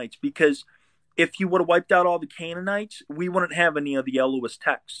Canaanites, because if he would have wiped out all the Canaanites, we wouldn't have any of the Elohist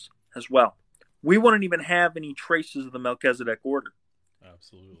texts as well. We wouldn't even have any traces of the Melchizedek order.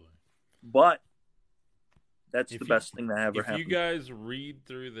 Absolutely. But that's the best thing that ever happened. If you guys read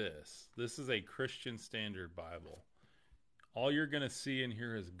through this is a Christian Standard Bible. All you're going to see and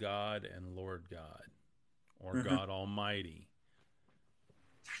hear is God and Lord God, or God Almighty.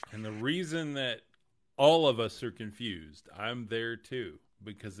 And the reason that all of us are confused, I'm there too,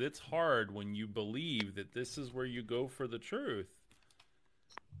 because it's hard when you believe that this is where you go for the truth,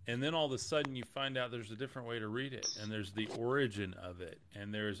 and then all of a sudden you find out there's a different way to read it, and there's the origin of it,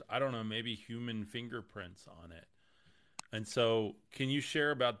 and there's, I don't know, maybe human fingerprints on it. And so can you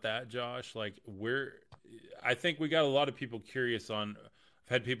share about that, Josh? Like, I think we got a lot of people curious on, I've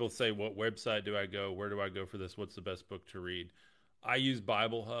had people say, what website do I go? Where do I go for this? What's the best book to read? I use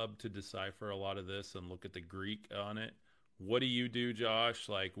Bible Hub to decipher a lot of this and look at the Greek on it. What do you do, Josh?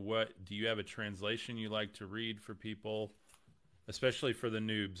 Like, what do you have a translation you like to read for people, especially for the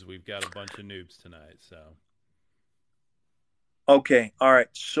noobs? We've got a bunch of noobs tonight, so. Okay, all right.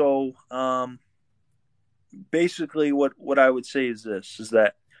 So, basically, what I would say is this: is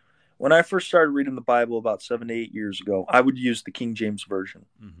that when I first started reading the Bible about 7 to 8 years ago, I would use the King James Version.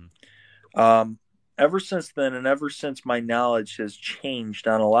 Ever since then, and ever since my knowledge has changed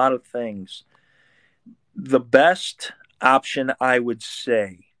on a lot of things, the best option, I would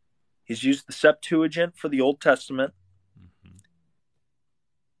say, is use the Septuagint for the Old Testament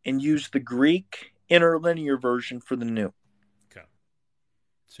and use the Greek interlinear version for the New. Okay.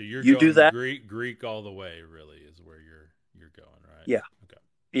 So you do that? Greek all the way, really, is where you're going, right? Yeah. Okay.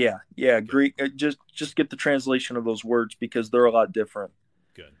 Yeah. Good. Greek. Just get the translation of those words, because they're a lot different.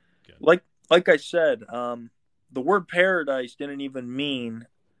 Good. Like I said, the word paradise didn't even mean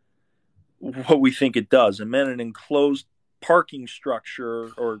what we think it does. It meant an enclosed parking structure,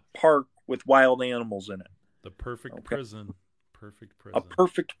 or park with wild animals in it. The perfect prison. Perfect prison. A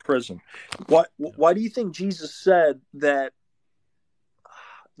perfect prison. Why do you think Jesus said that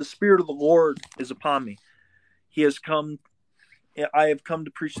the Spirit of the Lord is upon me? I have come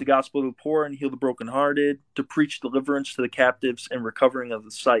to preach the gospel to the poor and heal the brokenhearted, to preach deliverance to the captives and recovering of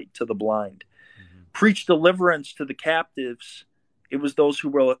the sight to the blind. Preach deliverance to the captives. It was those who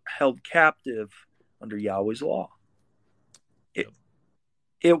were held captive under Yahweh's law.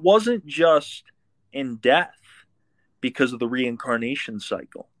 It wasn't just in death because of the reincarnation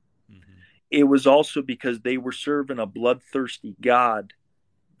cycle. It was also because they were serving a bloodthirsty God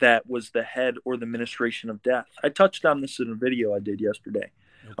that was the head, or the ministration of death. I touched on this in a video I did yesterday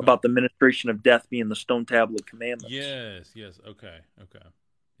about the ministration of death being the stone tablet commandments. Yes. Okay.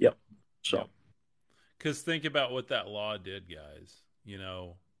 Yep. So, because think about what that law did, guys. You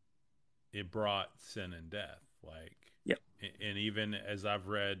know, it brought sin and death. Like, and even as I've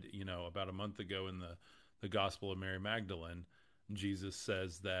read, about a month ago in the Gospel of Mary Magdalene, Jesus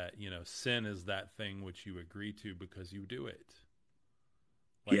says that, sin is that thing which you agree to because you do it.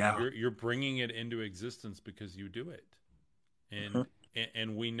 Like, you're bringing it into existence because you do it.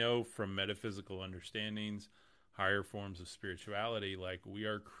 And we know from metaphysical understandings, higher forms of spirituality, like we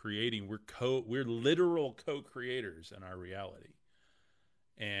are creating, we're literal co-creators in our reality.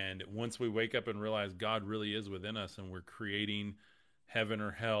 And once we wake up and realize God really is within us, and we're creating heaven or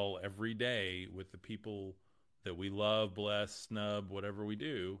hell every day with the people that we love, bless, snub, whatever we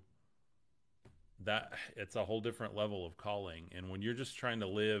do, that it's a whole different level of calling. And when you're just trying to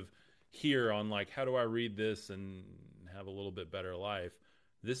live here on like, how do I read this and have a little bit better life?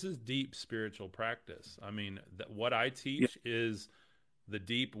 This is deep spiritual practice. I mean, what I teach is the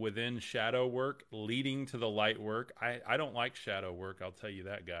deep within shadow work leading to the light work. I don't like shadow work. I'll tell you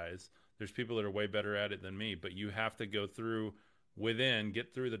that, guys. There's people that are way better at it than me, but you have to go through within,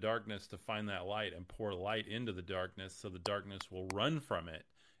 get through the darkness to find that light and pour light into the darkness so the darkness will run from it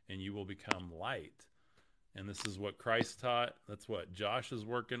and you will become light. And this is what Christ taught. That's what Josh is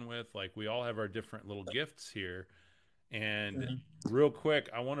working with. Like, we all have our different little gifts here. And real quick,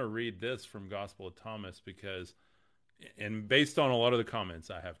 I want to read this from Gospel of Thomas because, and based on a lot of the comments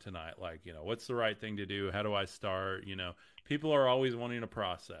I have tonight, like, you know, what's the right thing to do? How do I start? You know, people are always wanting a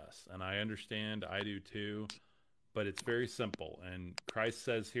process, and I understand, I do too, but it's very simple. And Christ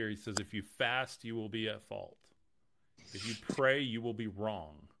says here, he says, if you fast, you will be at fault. If you pray, you will be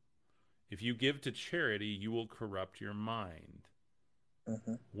wrong. If you give to charity, you will corrupt your mind.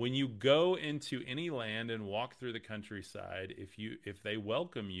 When you go into any land and walk through the countryside, if they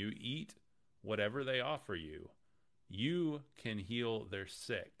welcome you, eat whatever they offer you. You can heal their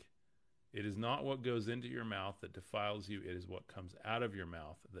sick. It is not what goes into your mouth that defiles you. It is what comes out of your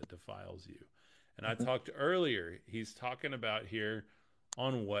mouth that defiles you. And I talked earlier, he's talking about here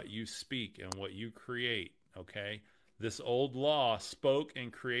on what you speak and what you create, okay? This old law spoke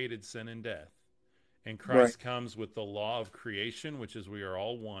and created sin and death. And Christ comes with the law of creation, which is we are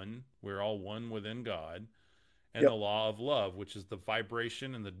all one. We're all one within God. And the law of love, which is the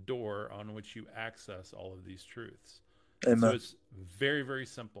vibration and the door on which you access all of these truths. So it's very, very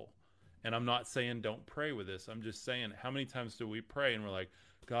simple. And I'm not saying don't pray with this. I'm just saying, how many times do we pray and we're like,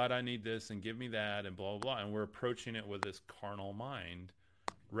 God, I need this and give me that and blah, blah, blah. And we're approaching it with this carnal mind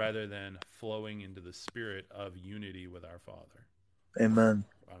rather than flowing into the spirit of unity with our Father. Amen.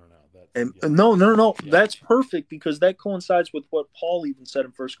 I don't know. No. Yeah. That's perfect because that coincides with what Paul even said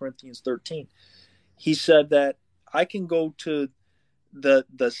in 1 Corinthians 13. He said that I can go to the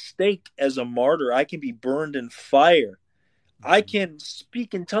stake as a martyr. I can be burned in fire. I can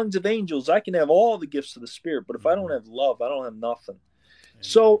speak in tongues of angels. I can have all the gifts of the Spirit. But if I don't have love, I don't have nothing.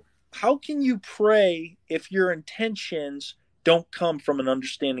 So how can you pray if your intentions don't come from an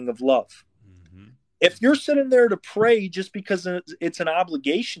understanding of love? If you're sitting there to pray just because it's an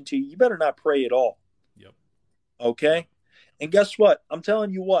obligation to you, you better not pray at all. Okay? And guess what? I'm telling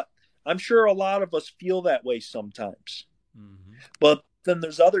you what. I'm sure a lot of us feel that way sometimes. But then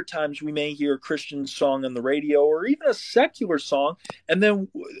there's other times we may hear a Christian song on the radio or even a secular song, and then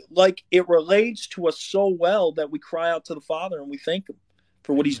like it relates to us so well that we cry out to the Father and we thank him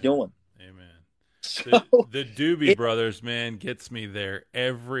for what he's doing. Amen. So, the Doobie Brothers, man, gets me there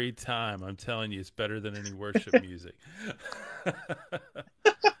every time. I'm telling you, it's better than any worship music.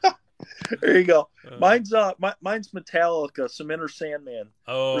 There you go. Mine's Metallica, some Inner Sandman,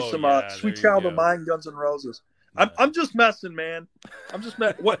 or some Sweet Child of Mine, Guns N' Roses. I'm just messing, man. I'm just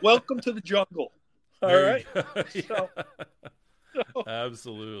messing. Welcome to the jungle. All right. So,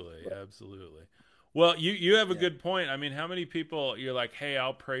 absolutely. Well, you have a good point. I mean, how many people you're like, hey,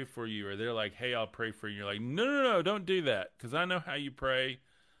 I'll pray for you, or they're like, hey, I'll pray for you. You're like, no, don't do that, because I know how you pray.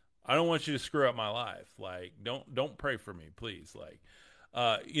 I don't want you to screw up my life. Like, don't pray for me, please. Like,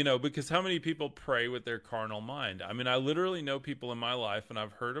 because how many people pray with their carnal mind? I mean, I literally know people in my life, and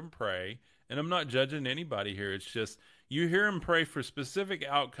I've heard them pray, and I'm not judging anybody here. It's just you hear them pray for specific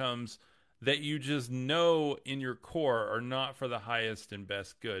outcomes that you just know in your core are not for the highest and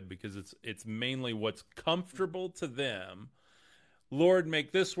best good, because it's mainly what's comfortable to them. Lord,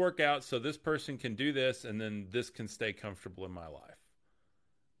 make this work out so this person can do this, and then this can stay comfortable in my life.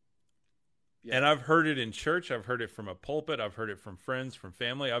 Yeah. And I've heard it in church. I've heard it from a pulpit. I've heard it from friends, from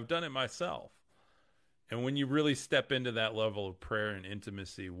family. I've done it myself. And when you really step into that level of prayer and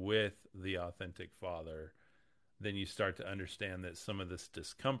intimacy with the authentic Father, then you start to understand that some of this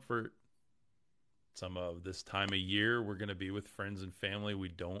discomfort, some of this time of year, we're going to be with friends and family we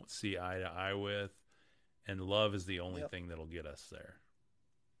don't see eye to eye with. And love is the only thing that'll get us there.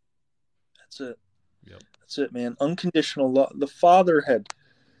 That's it. Yep. That's it, man. Unconditional love. The Father had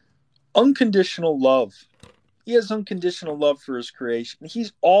unconditional love. He has unconditional love for his creation.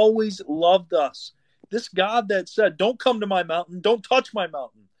 He's always loved us. This God that said, don't come to my mountain, don't touch my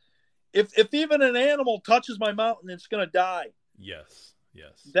mountain. If even an animal touches my mountain, it's going to die. Yes.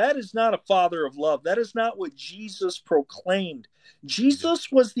 That is not a Father of love. That is not what Jesus proclaimed.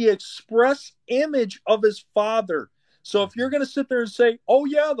 Jesus was the express image of his Father. So if you're going to sit there and say, oh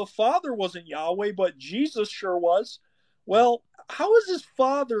yeah, the Father wasn't Yahweh, but Jesus sure was. Well, how is his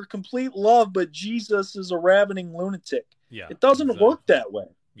father complete love, but Jesus is a ravening lunatic? Yeah. It doesn't work that way.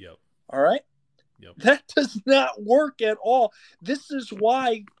 Yep. All right? Yep. That does not work at all. This is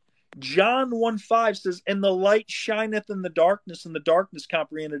why John 1:5 says, and the light shineth in the darkness, and the darkness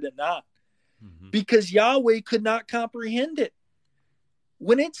comprehended it not. Mm-hmm. Because Yahweh could not comprehend it.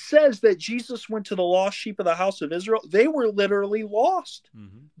 When it says that Jesus went to the lost sheep of the house of Israel, they were literally lost.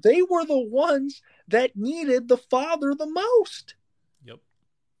 Mm-hmm. They were the ones that needed the Father the most. Yep.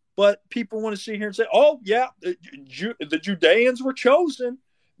 But people want to sit here and say, oh, yeah, the Judeans were chosen.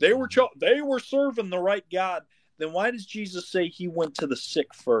 They were they were serving the right God. Then why does Jesus say he went to the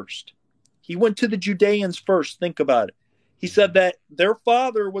sick first? He went to the Judeans first. Think about it. He said that their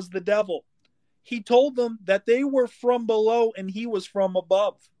father was the devil. He told them that they were from below and he was from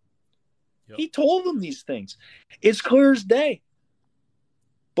above. Yep. He told them these things. It's clear as day.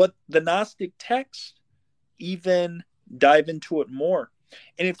 But the Gnostic texts even dive into it more.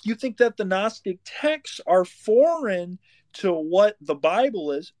 And if you think that the Gnostic texts are foreign to what the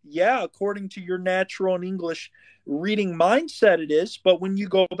Bible is, yeah, according to your natural and English reading mindset it is. But when you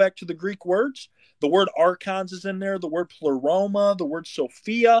go back to the Greek words, the word archons is in there, the word pleroma, the word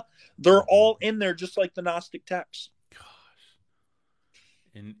Sophia, they're all in there just like the Gnostic texts. Gosh.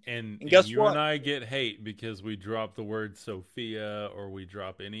 And guess you what? and I get hate because we drop the word Sophia or we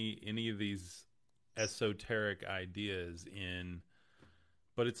drop any of these esoteric ideas in.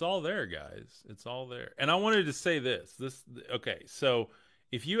 But it's all there, guys. It's all there. And I wanted to say this. Okay, so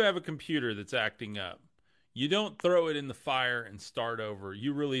if you have a computer that's acting up, you don't throw it in the fire and start over.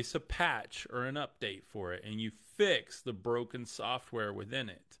 You release a patch or an update for it, and you fix the broken software within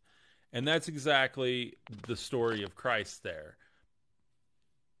it. And that's exactly the story of Christ there.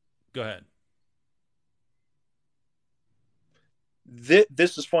 Go ahead.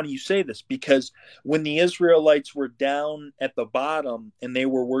 This is funny you say this, because when the Israelites were down at the bottom and they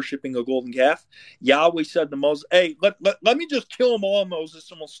were worshiping a golden calf, Yahweh said to Moses, hey, let me just kill them all, Moses,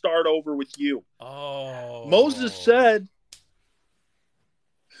 and we'll start over with you. Oh. Moses said,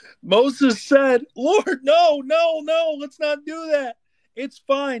 Lord, no, let's not do that. It's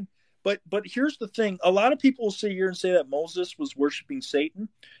fine. But here's the thing. A lot of people will sit here and say that Moses was worshiping Satan.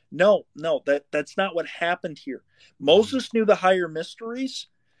 No, that's not what happened here. Moses knew the higher mysteries,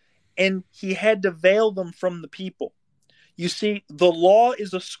 and he had to veil them from the people. You see, the law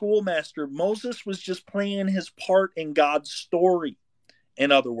is a schoolmaster. Moses was just playing his part in God's story,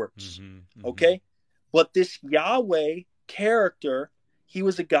 in other words. Okay? But this Yahweh character, he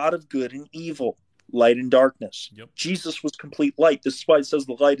was a God of good and evil, light and darkness. Yep. Jesus was complete light. This is why it says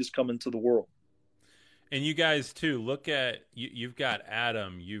the light is come into the world. And you guys, too, look at, you've got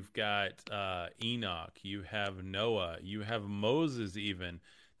Adam, you've got Enoch, you have Noah, you have Moses even.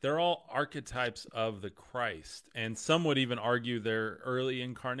 They're all archetypes of the Christ. And some would even argue they're early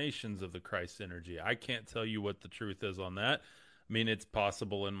incarnations of the Christ energy. I can't tell you what the truth is on that. I mean, it's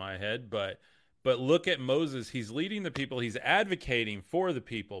possible in my head, but look at Moses. He's leading the people. He's advocating for the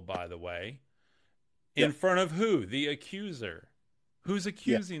people, by the way. In front of who? The accuser. Who's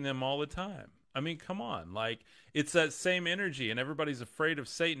accusing them all the time? I mean, come on. Like, it's that same energy, and everybody's afraid of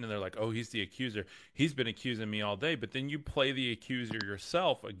Satan, and they're like, oh, he's the accuser. He's been accusing me all day. But then you play the accuser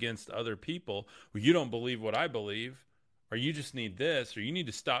yourself against other people. Well, you don't believe what I believe, or you just need this, or you need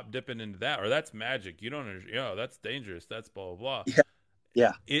to stop dipping into that, or that's magic. You don't understand. Oh, that's dangerous. That's blah, blah, blah.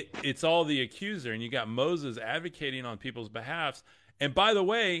 Yeah. It's all the accuser, and you got Moses advocating on people's behalfs. And by the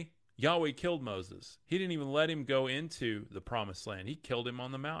way, Yahweh killed Moses. He didn't even let him go into the promised land. He killed him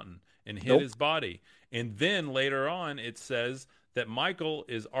on the mountain and hid his body. And then later on, it says that Michael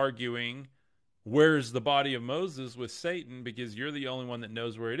is arguing, where's the body of Moses with Satan? Because you're the only one that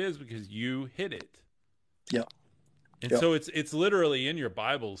knows where it is because you hid it. Yeah. And so it's literally in your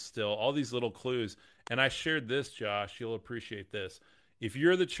Bibles still, all these little clues. And I shared this, Josh. You'll appreciate this. If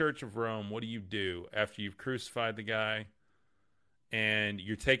you're the Church of Rome, what do you do after you've crucified the guy? And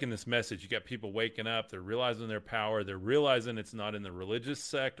you're taking this message. You got people waking up. They're realizing their power. They're realizing it's not in the religious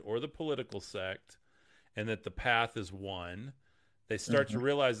sect or the political sect, and that the path is one. They start to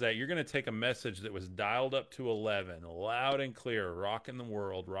realize that you're going to take a message that was dialed up to 11, loud and clear, rocking the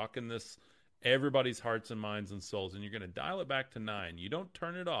world, rocking this, everybody's hearts and minds and souls, and you're going to dial it back to 9. You don't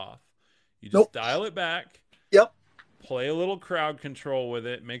turn it off. You just dial it back. Yep. Play a little crowd control with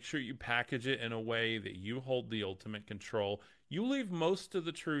it. Make sure you package it in a way that you hold the ultimate control. You leave most of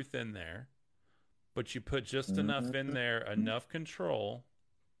the truth in there, but you put just enough in there, enough control.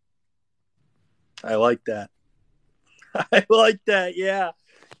 I like that. I like that, yeah.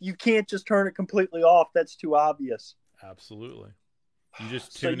 You can't just turn it completely off. That's too obvious. Absolutely. You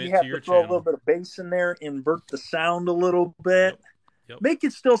just So tune you it to have to your throw a little channel. bit of bass in there, invert the sound a little bit, Yep. Yep. make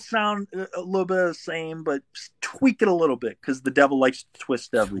it still sound a little bit of the same, but tweak it a little bit because the devil likes to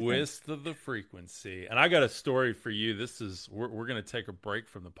twist everything. Twist of the frequency. And I got a story for you. We're going to take a break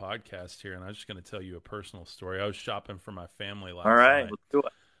from the podcast here, and I'm just going to tell you a personal story. I was shopping for my family All last right, night. let's do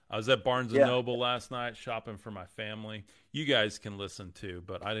it. I was at Barnes & Yeah. Noble last night shopping for my family. You guys can listen too,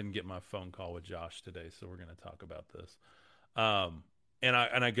 but I didn't get my phone call with Josh today, so we're going to talk about this. And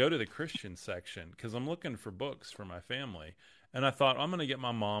I go to the Christian section because I'm looking for books for my family. And I thought, I'm going to get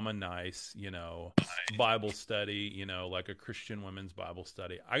my mom a nice, Bible study, like a Christian women's Bible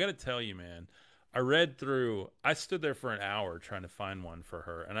study. I got to tell you, man, I stood there for an hour trying to find one for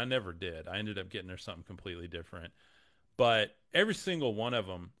her, and I never did. I ended up getting her something completely different. But every single one of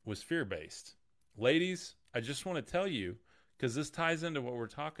them was fear-based. Ladies, I just want to tell you, because this ties into what we're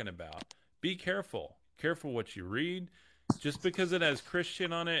talking about, be careful. Careful what you read. Just because it has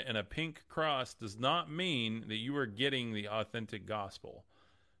Christian on it and a pink cross does not mean that you are getting the authentic gospel.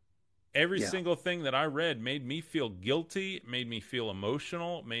 Every single thing that I read made me feel guilty, made me feel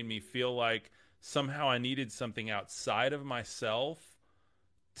emotional, made me feel like somehow I needed something outside of myself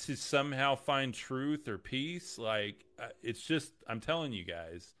to somehow find truth or peace. Like, it's just, I'm telling you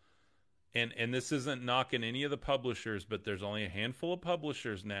guys, and this isn't knocking any of the publishers, but there's only a handful of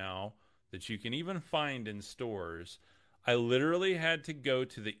publishers now that you can even find in stores. I literally had to go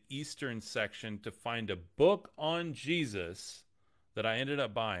to the Eastern section to find a book on Jesus that I ended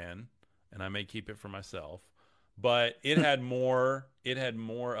up buying, and I may keep it for myself, but it had more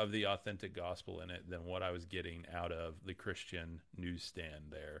of the authentic gospel in it than what I was getting out of the Christian newsstand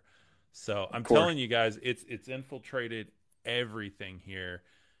there. So I'm telling you guys, it's infiltrated everything here,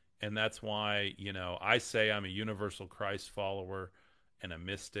 and that's why, I say I'm a universal Christ follower and a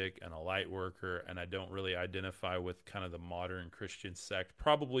mystic and a light worker, and I don't really identify with kind of the modern Christian sect,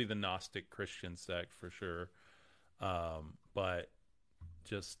 probably the Gnostic Christian sect for sure. But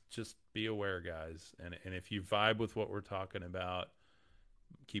just be aware, guys. And if you vibe with what we're talking about,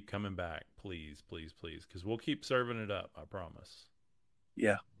 keep coming back, please, please, please, because we'll keep serving it up. I promise.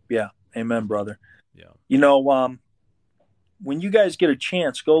 Yeah. Amen, brother. Yeah. When you guys get a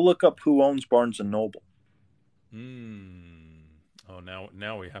chance, go look up who owns Barnes and Noble. Oh,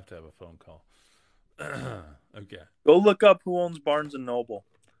 now we have to have a phone call. Okay. Go look up who owns Barnes and Noble.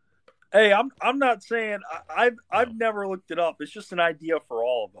 Hey, I'm not saying I've never looked it up. It's just an idea for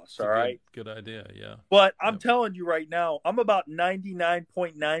all of us. All right. Good idea. Yeah. But I'm telling you right now, I'm about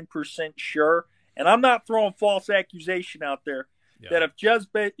 99.9% sure, and I'm not throwing false accusation out there that if Jeff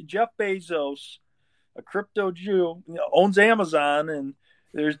Bezos, a crypto Jew, owns Amazon and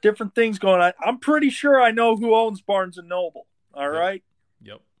there's different things going on, I'm pretty sure I know who owns Barnes and Noble. All right.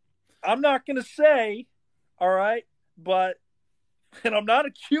 Yep. I'm not going to say, all right, and I'm not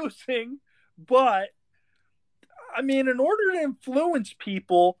accusing, but I mean, in order to influence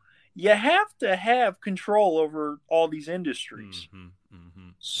people, you have to have control over all these industries.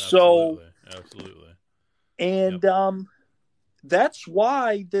 So, absolutely. And that's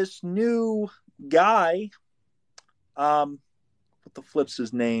why this new guy, what the flip's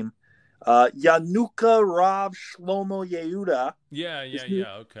his name? Yanuka Rav Shlomo Yehuda.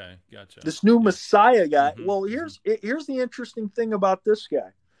 Okay, gotcha. This new Messiah guy. Well, here's the interesting thing about this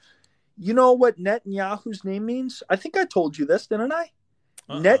guy. You know what Netanyahu's name means? I think I told you this, didn't I?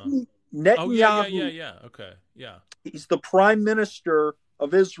 Netanyahu. Oh, yeah. Okay, yeah. He's the prime minister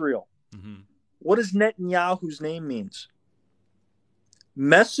of Israel. What does Netanyahu's name means?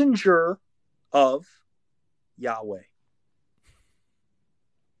 Messenger of Yahweh.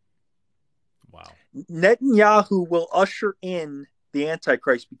 Wow. Netanyahu will usher in the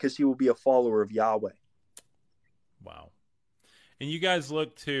Antichrist because he will be a follower of Yahweh. Wow. And you guys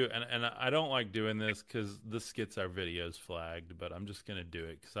look too, and I don't like doing this because this gets our videos flagged, but I'm just going to do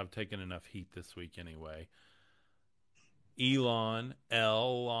it because I've taken enough heat this week anyway. Elon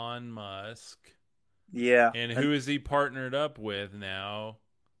Musk. Yeah. And who is he partnered up with now?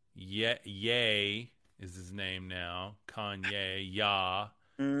 Ye is his name now. Kanye. Yah.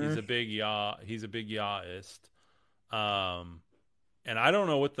 He's a big Yahist. And I don't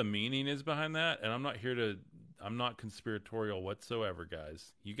know what the meaning is behind that, and I'm not conspiratorial whatsoever,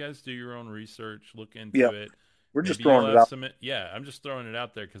 guys. You guys do your own research, look into it. We're just throwing it out. I'm just throwing it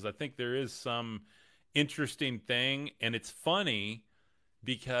out there because I think there is some interesting thing, and it's funny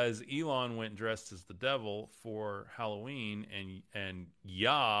because Elon went dressed as the devil for Halloween, and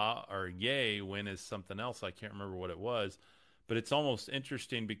Yah or Yay went as something else. I can't remember what it was. But it's almost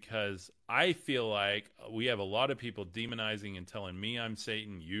interesting because I feel like we have a lot of people demonizing and telling me I'm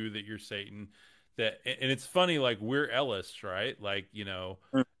Satan, you that you're Satan. that, and it's funny, like we're Ellis, right? Like,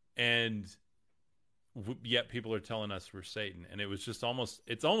 and yet people are telling us we're Satan. And it was just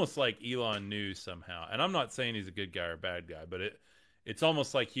it's almost like Elon knew somehow. And I'm not saying he's a good guy or a bad guy, but it's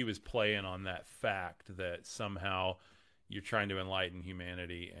almost like he was playing on that fact that somehow you're trying to enlighten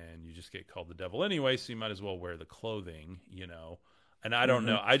humanity and you just get called the devil anyway, so you might as well wear the clothing, And I don't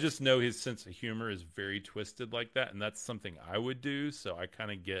know. I just know his sense of humor is very twisted like that, and that's something I would do, so I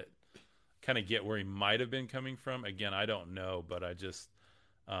kind of get where he might have been coming from. Again, I don't know, but I just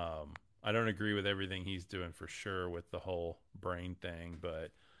I don't agree with everything he's doing for sure with the whole brain thing,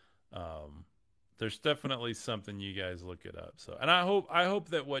 but there's definitely something. You guys look it up. So, and I hope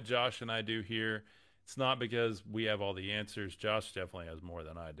that what Josh and I do here, it's not because we have all the answers. Josh definitely has more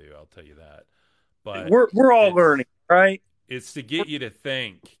than I do. I'll tell you that. But we're all learning, right? It's to get you to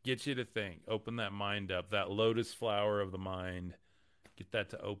think, open that mind up, that lotus flower of the mind, get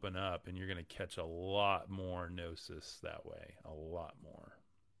that to open up, and you're going to catch a lot more gnosis that way, a lot more.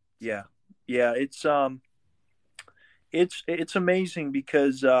 Yeah. Yeah. It's amazing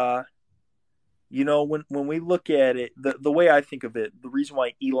because, when we look at it, the way I think of it, the reason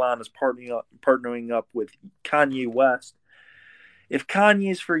why Elon is partnering up with Kanye West, if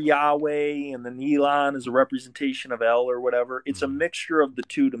Kanye is for Yahweh and then Elon is a representation of El or whatever, it's a mixture of the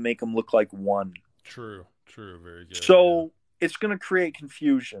two to make them look like one. True, very good. So it's going to create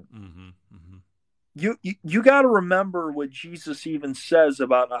confusion. You got to remember what Jesus even says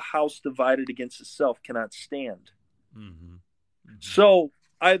about a house divided against itself cannot stand. So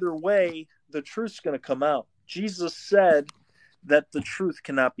either way, the truth's going to come out. Jesus said that the truth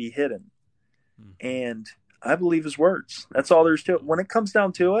cannot be hidden. And I believe his words. That's all there's to it. When it comes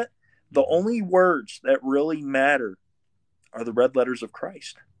down to it, the only words that really matter are the red letters of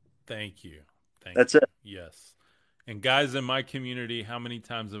Christ. Thank you. That's it. Yes. And guys in my community, how many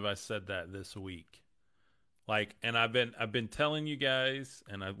times have I said that this week? Like, and I've been telling you guys,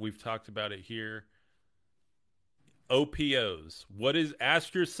 and we've talked about it here. OPOs.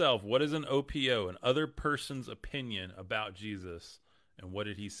 Ask yourself, what is an OPO, an other person's opinion about Jesus, and what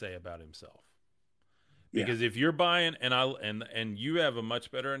did he say about himself? Because if you're buying, and you have a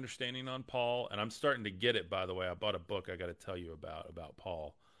much better understanding on Paul, and I'm starting to get it, by the way. I bought a book I got to tell you about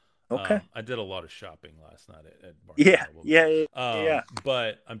Paul. Okay. I did a lot of shopping last night at Barnes & Noble. Yeah.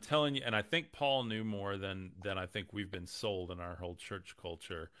 But I'm telling you, and I think Paul knew more than I think we've been sold in our whole church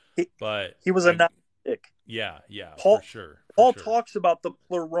culture. But he was a Gnostic. Yeah, Paul, for sure. Paul talks about the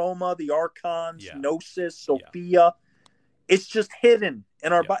pleroma, the archons, gnosis, Sophia. Yeah. It's just hidden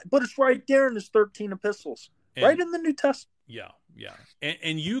in our Bible, but it's right there in his 13 epistles, right in the New Testament. Yeah.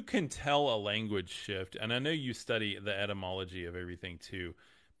 And you can tell a language shift, and I know you study the etymology of everything too,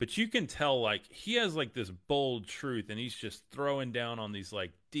 but you can tell, like, he has like this bold truth, and he's just throwing down on these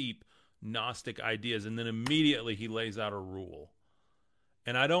like deep Gnostic ideas, and then immediately he lays out a rule.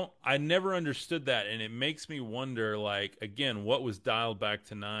 And I never understood that, and it makes me wonder, like, again, what was dialed back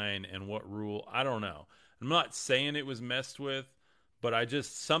to 9 and what rule, I don't know. I'm not saying it was messed with, but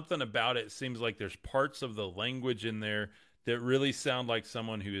something about it seems like there's parts of the language in there that really sound like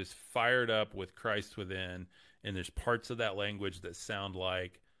someone who is fired up with Christ within, and there's parts of that language that sound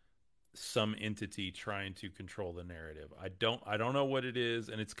like some entity trying to control the narrative. I don't know what it is,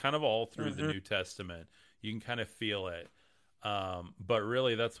 and it's kind of all through the New Testament. You can kind of feel it. But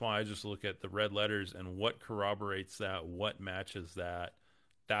really, that's why I just look at the red letters and what corroborates that, what matches that.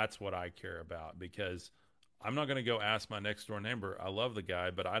 That's what I care about, because I'm not going to go ask my next door neighbor. I love the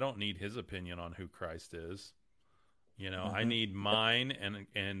guy, but I don't need his opinion on who Christ is. I need mine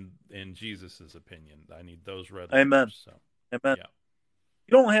and Jesus's opinion. I need those red letters. Amen. So, Amen. Yeah.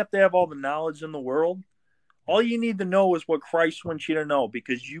 You don't have to have all the knowledge in the world. All you need to know is what Christ wants you to know,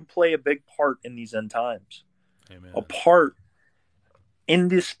 because you play a big part in these end times. Amen. A part in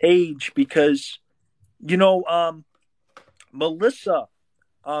this age, because, Melissa,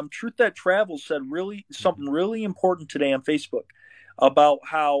 Truth That Travels said something really important today on Facebook about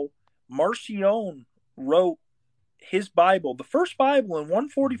how Marcion wrote his Bible, the first Bible, in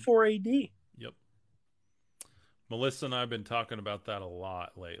 144 AD. Yep. Melissa and I have been talking about that a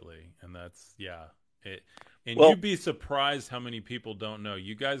lot lately, and that's, you'd be surprised how many people don't know.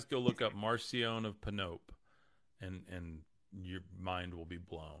 You guys go look up Marcion of Panope, and your mind will be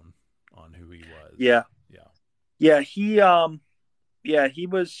blown on who he was. Yeah.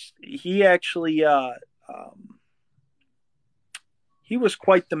 He was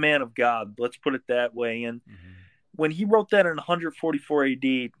quite the man of God, let's put it that way. And when he wrote that in 144 AD,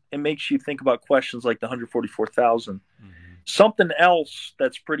 it makes you think about questions like the 144,000. Something else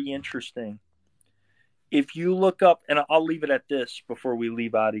that's pretty interesting, if you look up, and I'll leave it at this before we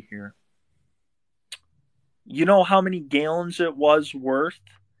leave out of here. You know how many gallons it was worth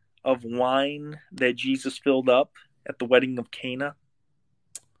of wine that Jesus filled up at the wedding of Cana?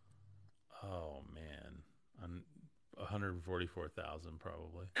 Oh man, 144,000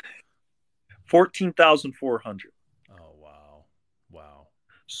 probably. 14,400. Oh wow, wow.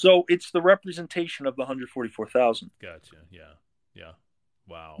 So it's the representation of the 144,000. Gotcha. Yeah, yeah.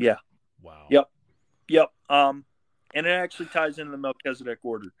 Wow, Yeah. wow. Yep. Yep. And it actually ties into the Melchizedek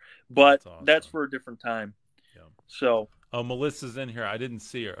order, but That's that's awesome. for a different time. Yeah. So Oh, Melissa's in here. I didn't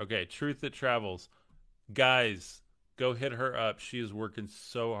see her. Okay, Truth That Travels. Guys, go hit her up. She is working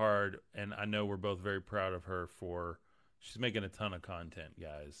so hard, and I know we're both very proud of her for. She's making a ton of content,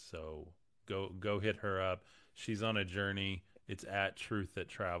 guys. So go hit her up. She's on a journey. It's at Truth That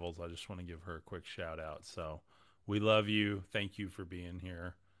Travels. I just want to give her a quick shout out. So we love you. Thank you for being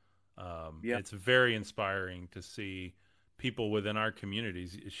here. yeah, It's very inspiring to see people within our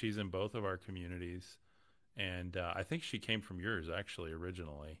communities. She's in both of our communities, and I think she came from yours actually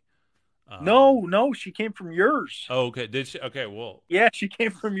originally. no, no, she came from yours. Oh, okay. Did she? Okay. Well. Yeah, she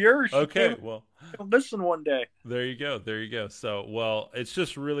came from yours. She came Okay. Well. to listen one day. There you go. There you go. So, well, it's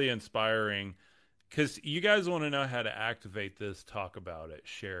just really inspiring because you guys want to know how to activate this, talk about it,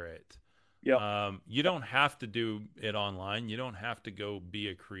 share it. Yep. You don't have to do it online. You don't have to go be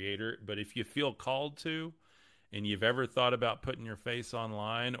a creator. But if you feel called to, and you've ever thought about putting your face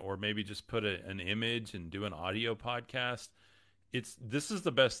online, or maybe just put an image and do an audio podcast, this is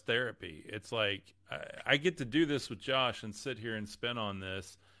the best therapy. It's like I get to do this with Josh and sit here and spin on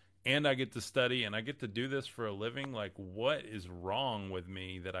this, and I get to study and I get to do this for a living. Like, what is wrong with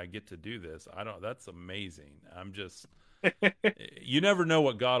me that I get to do this? I don't. That's amazing. I'm just. You never know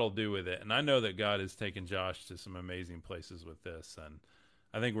what God will do with it, and I know that God has taken Josh to some amazing places with this, and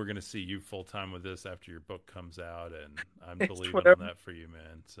I think we're going to see you full time with this after your book comes out, and I'm It's believing on that for you,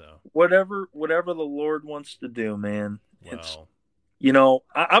 man. So whatever the Lord wants to do, man. It's well,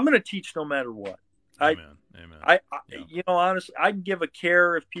 I'm going to teach no matter what. amen, amen. Yeah, Honestly, I can give a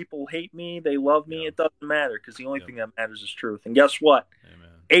care if people hate me, they love me. yeah, It doesn't matter because the only yep. thing that matters is truth. And guess what? Amen.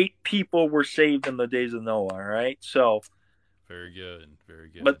 8 people were saved in the days of Noah. All right, so Very good, very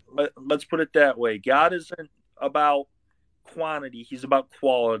good. let's put it that way. God Yep. isn't about quantity; He's about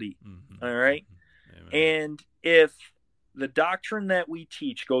quality. Mm-hmm, All right, mm-hmm. Amen. and if the doctrine that we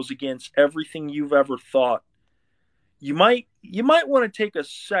teach goes against everything you've ever thought, you might want to take a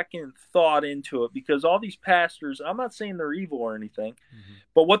second thought into it, because all these pastors, I'm not saying they're evil or anything, Mm-hmm.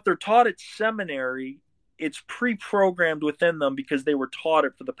 but what they're taught at seminary, it's pre-programmed within them because they were taught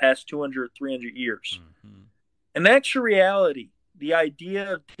it for the past 200, 300 years. Mm-hmm. And that's your reality. The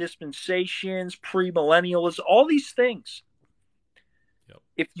idea of dispensations, premillennialism, all these things. Yep.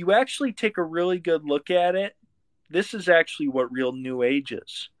 If you actually take a really good look at it, this is actually what real New Age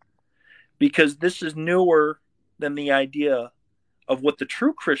is. Because this is newer than the idea of what the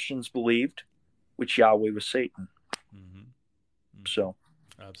true Christians believed, which Yahweh was Satan. Mm-hmm. Mm-hmm. So,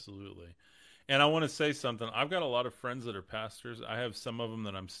 absolutely. And I want to say something. I've got a lot of friends that are pastors. I have some of them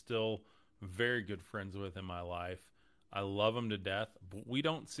that I'm still very good friends with in my life. I love them to death. But we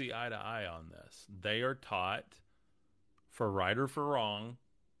don't see eye to eye on this. They are taught, for right or for wrong,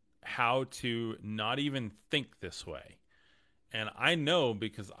 how to not even think this way. And I know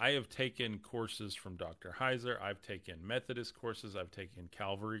because I have taken courses from Dr. Heiser. I've taken Methodist courses. I've taken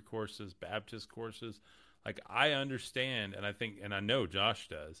Calvary courses, Baptist courses. Like, I understand, and I think, and I know Josh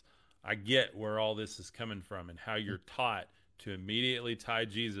does, I get where all this is coming from and how you're taught to immediately tie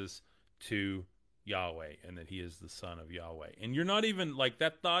Jesus to Yahweh and that he is the son of Yahweh. And you're not even, like,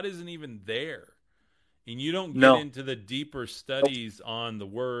 that thought isn't even there. And you don't get into the deeper studies on the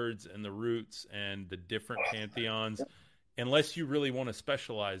words and the roots and the different pantheons unless you really want to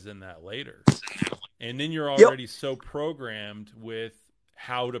specialize in that later. And then you're already so programmed with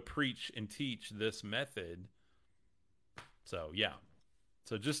how to preach and teach this method. So, yeah.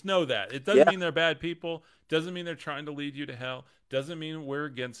 So just know that. It doesn't mean they're bad people. Doesn't mean they're trying to lead you to hell. Doesn't mean we're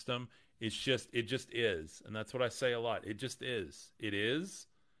against them. It just is. And that's what I say a lot. It just is. It is.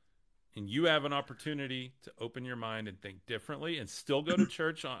 And you have an opportunity to open your mind and think differently and still go to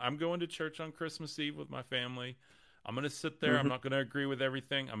church. I'm going to church on Christmas Eve with my family. I'm going to sit there. I'm not going to agree with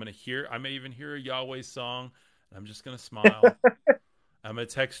everything. I may even hear a Yahweh song. And I'm just going to smile. I'm going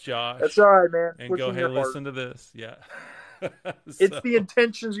to text Josh. That's all right, man. And go, hey, listen to this. Yeah. It's the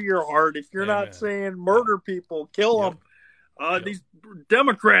intentions of your heart. If you're not saying murder people, kill them. These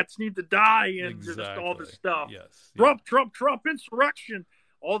Democrats need to die, and just all this stuff. Yes. Trump, insurrection,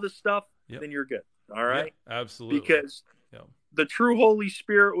 all this stuff, then you're good. All right? Absolutely. Because the true Holy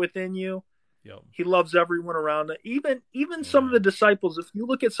Spirit within you Yep. He loves everyone around him. Even some of Amen. the disciples, if you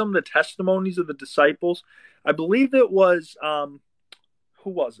look at some of the testimonies of the disciples, I believe it was who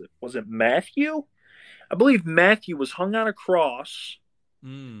was it? Was it Matthew? I believe Matthew was hung on a cross,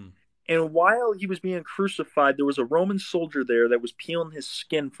 Mm. and while he was being crucified, there was a Roman soldier there that was peeling his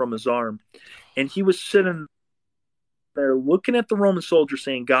skin from his arm, and he was sitting there looking at the Roman soldier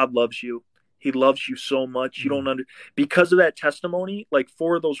saying, God loves you. He loves you so much. You don't Mm. under because of that testimony, like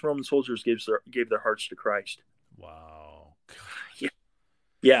 4 of those Roman soldiers gave their hearts to Christ. Wow. Yeah.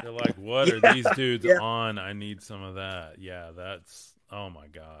 Yeah. They're like, what are Yeah. these dudes Yeah. on? I need some of that. Yeah, that's, oh my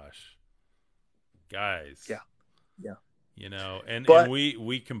gosh. Guys, Yeah. Yeah. and But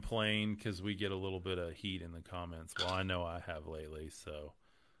we complain because we get a little bit of heat in the comments. Well, I know I have lately, so,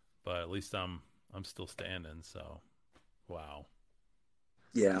 but at least I'm still standing, so wow.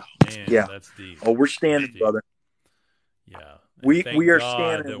 yeah. Man, Yeah. that's deep. Oh, we're That's standing, deep. brother. Yeah. And We thank are God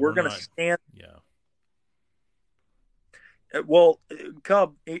standing. that We're we're gonna not, stand. yeah. Well,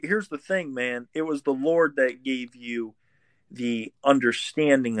 Cub, here's the thing, man. It was the Lord that gave you the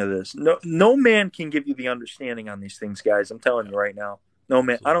understanding of this. No man can give you the understanding on these things, guys. I'm telling Yeah. you right now. No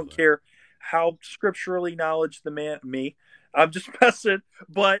man. I don't Absolutely. care how scripturally knowledge the man me. I'm just messing,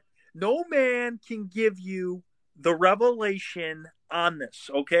 but no man can give you the revelation on this,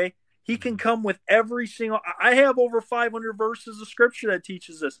 okay? He can Mm-hmm. come with every single I have over 500 verses of scripture that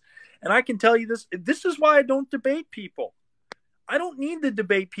teaches this. And I can tell you this, this is why I don't debate people. I don't need to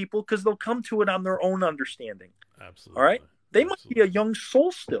debate people because they'll come to it on their own understanding. All right? Absolutely. They might be a Absolutely. young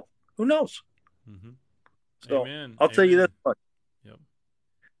soul still. Who knows? Mm-hmm. So Amen. I'll tell you this Amen. much. Yep.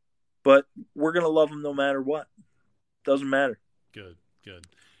 But we're going to love them no matter what. Doesn't matter. Good. Good.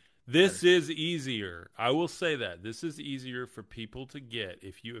 This is easier. I will say that. This is easier for people to get.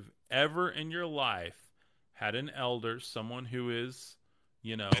 If you have ever in your life had an elder, someone who is,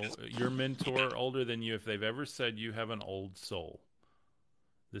 your mentor older than you, if they've ever said you have an old soul,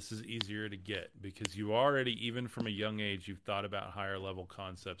 this is easier to get because you already, even from a young age, you've thought about higher level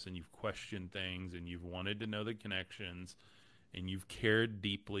concepts and you've questioned things and you've wanted to know the connections and you've cared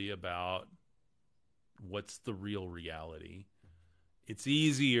deeply about what's the real reality. It's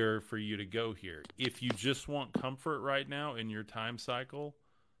easier for you to go here. If you just want comfort right now in your time cycle,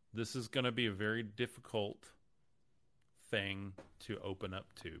 this is going to be a very difficult thing to open up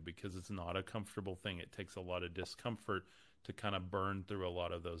to because it's not a comfortable thing. It takes a lot of discomfort to kind of burn through a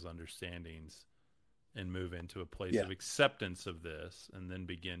lot of those understandings and move into a place Yeah. of acceptance of this and then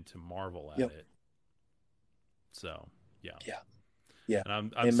begin to marvel at Yep. it. So, yeah. Yeah. Yeah. And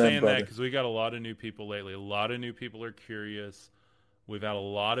I'm Amen, saying that brother. because we got a lot of new people lately. A lot of new people are curious. We've had a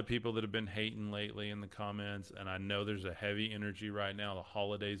lot of people that have been hating lately in the comments, and I know there's a heavy energy right now. The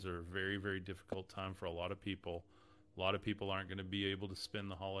holidays are a very, very difficult time for a lot of people. A lot of people aren't going to be able to spend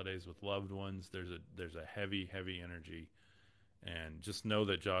the holidays with loved ones. There's a heavy, heavy energy, and just know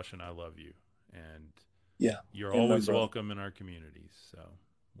that Josh and I love you, and Yeah. you're Amen, always brother. welcome in our communities. So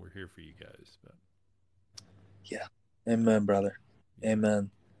we're here for you guys. But yeah. Amen, brother. yeah.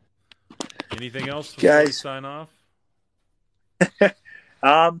 Amen. Anything else before we sign off?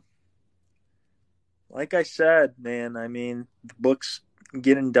 Like I said, man, I mean, the book's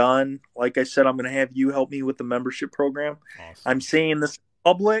getting done. Like I said, I'm going to have you help me with the membership program. Awesome. I'm saying this in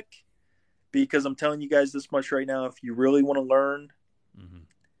public because I'm telling you guys this much right now. If you really want to learn,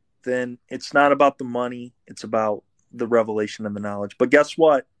 then it's not about the money. It's about the revelation and the knowledge. But guess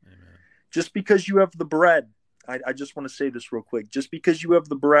what? Amen. Just because you have the bread, I just want to say this real quick. Just because you have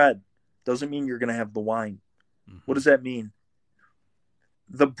the bread doesn't mean you're going to have the wine. What does that mean?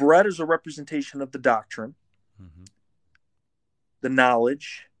 The bread is a representation of the doctrine, the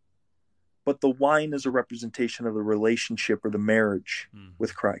knowledge, but the wine is a representation of the relationship or the marriage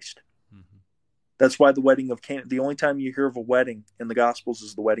with Christ. That's why the wedding of Cana, the only time you hear of a wedding in the Gospels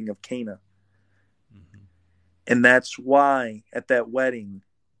is the wedding of Cana. And that's why at that wedding,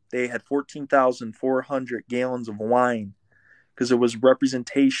 they had 14,400 gallons of wine because it was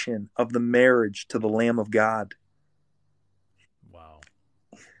representation of the marriage to the Lamb of God. Wow.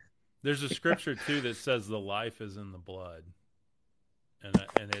 There's a scripture, too, that says the life is in the blood.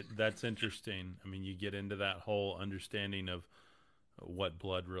 And that's interesting. I mean, you get into that whole understanding of what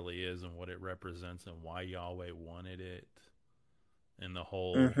blood really is and what it represents and why Yahweh wanted it and the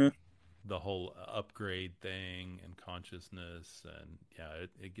whole upgrade thing and consciousness. And, yeah,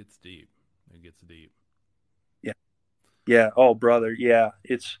 it gets deep. It gets deep. Yeah. Yeah. Oh, brother. Yeah.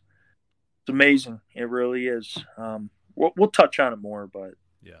 It's amazing. It really is. We'll touch on it more, but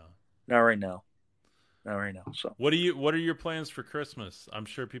yeah, not right now. not right now. So What are your plans for Christmas? I'm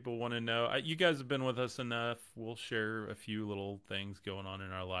sure people want to know. You guys have been with us enough. We'll share a few little things going on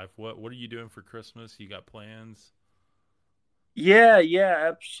in our life. What are you doing for Christmas? You got plans? yeah,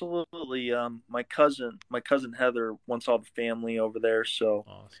 absolutely. My cousin Heather wants all the family over there, so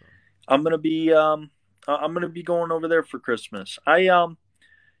Awesome. I'm gonna be I'm gonna be going over there for Christmas.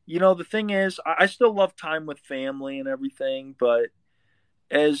 The thing is, I still love time with family and everything, but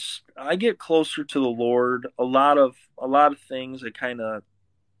as I get closer to the Lord, a lot of things they kind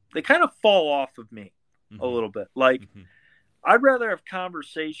of fall off of me a Hmm. little bit. Like Hmm. I'd rather have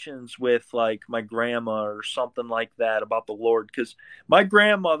conversations with like my grandma or something like that about the Lord, because my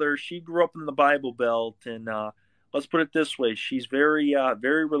grandmother, she grew up in the Bible Belt, and let's put it this way, she's very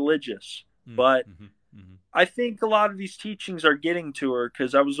religious, but Hmm. Hmm. I think a lot of these teachings are getting to her,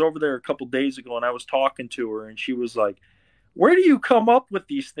 because I was over there a couple days ago and I was talking to her and she was like, "Where do you come up with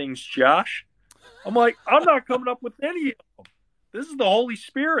these things, Josh?" I'm like, "I'm not coming up with any of them. This is the Holy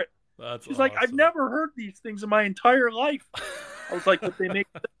Spirit." That's She's like, "I've awesome. never heard these things in my entire life." I was like, "But they make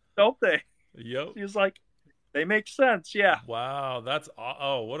sense, don't they?" Yep. She was like, "They make sense, yeah." Wow,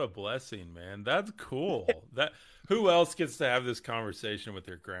 oh, what a blessing, man. That's cool. That who else gets to have this conversation with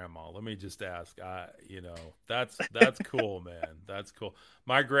their grandma? Let me just ask. That's cool, man. That's cool.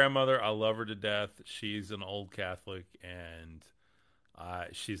 My grandmother, I love her to death. She's an old Catholic, and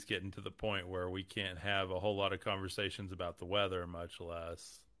she's getting to the point where we can't have a whole lot of conversations about the weather, much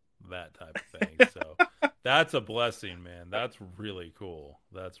less that type of thing. So that's a blessing, man. That's really cool.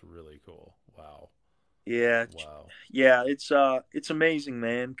 That's really cool. Wow. Yeah, Wow. yeah, it's amazing,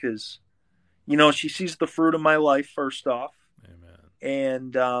 man, because she sees the fruit of my life first off, Amen.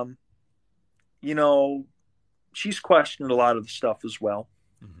 and you know, she's questioned a lot of the stuff as well.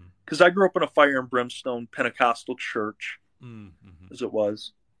 Mm-hmm. Because I grew up in a fire and brimstone Pentecostal church, Mm-hmm. as it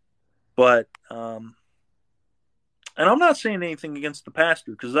was, but and I'm not saying anything against the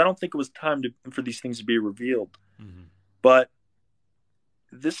pastor, because I don't think it was time for these things to be revealed. Mm-hmm. But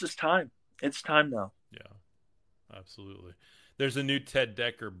this is time. It's time now. Yeah, absolutely. There's a new Ted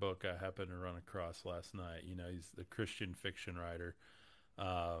Decker book I happened to run across last night. He's the Christian fiction writer.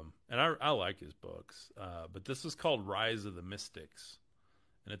 And I like his books. But this is called Rise of the Mystics.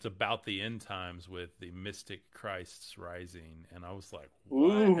 And it's about the end times with the mystic Christ's rising. And I was like,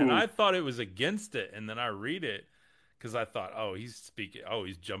 what? And Ooh, I thought it was against it. And then I read it because I thought, he's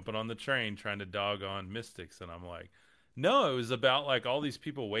jumping on the train trying to dog on mystics. And I'm like, no, it was about like all these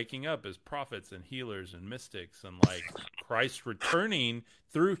people waking up as prophets and healers and mystics and like Christ returning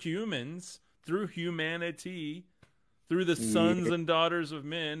through humans, through humanity, through the sons yeah. and daughters of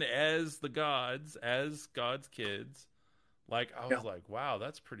men as God's kids. Like I was like, wow,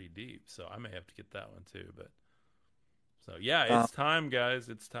 that's pretty deep. So I may have to get that one too. But so yeah, Uh, it's time, guys.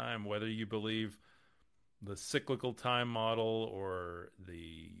 It's time. Whether you believe the cyclical time model or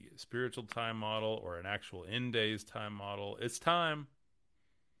the spiritual time model or an actual end days time model, it's time.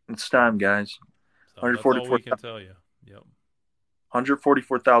 it's time, guys. So that's all 144, we can tell you. Yep.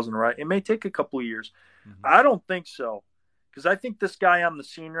 144,000, right? It may take a couple of years. Hmm. I don't think so, because I think this guy on the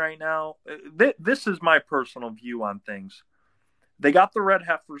scene right now. This is my personal view on things. They got the red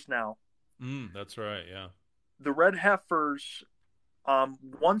heifers now. That's right. Yeah. The red heifers,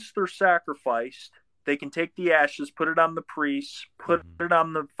 once they're sacrificed, they can take the ashes, put it on the priests, put Hmm. it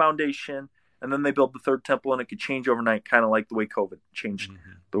on the foundation, and then they build the third temple, and it could change overnight, kind of like the way COVID changed Hmm.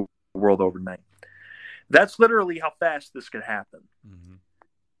 the world overnight. That's literally how fast this could happen. Hmm.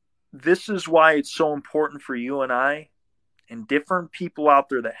 This is why it's so important for you and I and different people out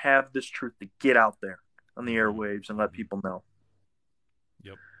there that have this truth to get out there on the Hmm. airwaves and let Hmm. people know.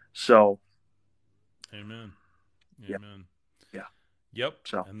 Yep. So, Amen. yeah, Amen. yeah. Yep.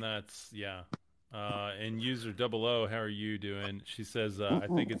 So, And that's, yeah. And user double O, how are you doing? She says, I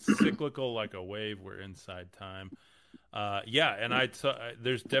think it's cyclical like a wave. We're inside time. Yeah. And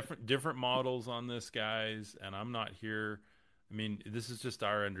there's different models on this, guys. And I'm not here. I mean, this is just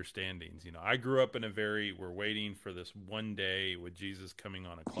our understandings. I grew up in we're waiting for this one day with Jesus coming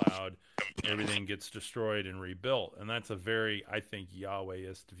on a cloud. Everything gets destroyed and rebuilt. And that's a very, I think,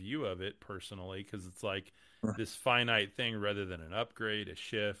 Yahwehist view of it personally, because it's like this finite thing rather than an upgrade, a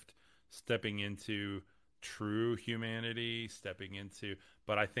shift, stepping into true humanity,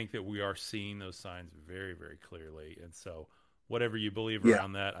 but I think that we are seeing those signs very, very clearly. And so, whatever you believe yeah.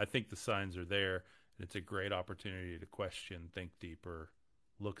 around that, I think the signs are there. It's a great opportunity to question, think deeper,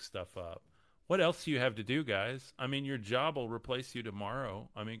 look stuff up. What else do you have to do, guys? I mean, your job will replace you tomorrow.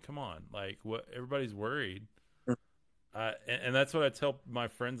 I mean, come on. Like, what? Everybody's worried. And that's what I tell my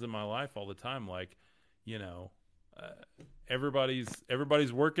friends in my life all the time. Like, you know,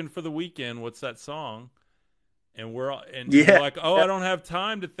 everybody's working for the weekend. What's that song? And we're Yeah. like, oh, I don't have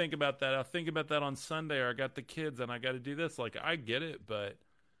time to think about that. I'll think about that on Sunday, or I got the kids and I got to do this. Like, I get it, but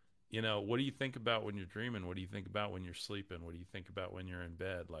what do you think about when you're dreaming? What do you think about when you're sleeping? What do you think about when you're in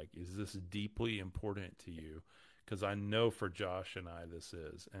bed? Like, is this deeply important to you? Because I know for Josh and I, this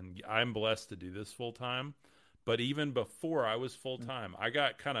is, and I'm blessed to do this full time. But even before I was full time, I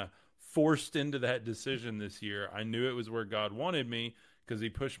got kind of forced into that decision this year. I knew it was where God wanted me because he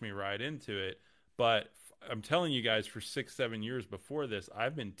pushed me right into it. But I'm telling you guys, for 6-7 years before this,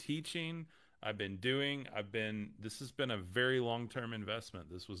 I've been teaching, this has been a very long-term investment.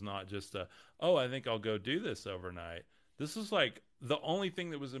 This was not just I think I'll go do this overnight. This was like the only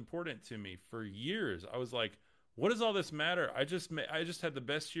thing that was important to me for years. I was like, what does all this matter? I just had the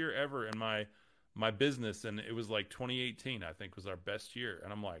best year ever in my business, and it was like 2018, I think, was our best year.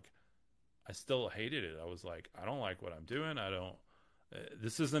 And I'm like, I still hated it. I was like, I don't like what I'm doing.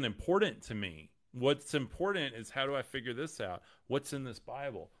 This isn't important to me. What's important is, how do I figure this out? What's in this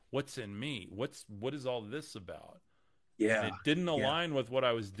Bible? What's in me? What is all this about? Yeah. And it didn't align with what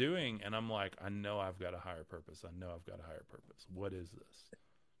I was doing. And I'm like, I know I've got a higher purpose. What is this?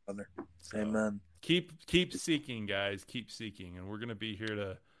 Brother. So, amen. Keep seeking, guys. Keep seeking. And we're going to be here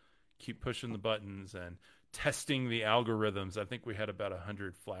to keep pushing the buttons and testing the algorithms. I think we had about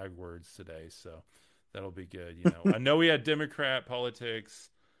 100 flag words today, so that'll be good. I know we had Democrat politics.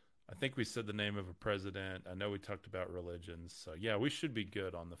 I think we said the name of a president. I know we talked about religions. So, yeah, we should be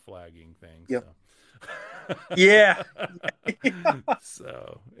good on the flagging thing. Yep. So. Yeah.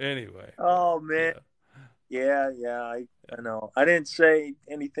 So, anyway. Oh, man. Yeah. I know. I didn't say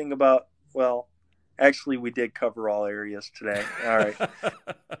anything about, well, actually, we did cover all areas today. All right.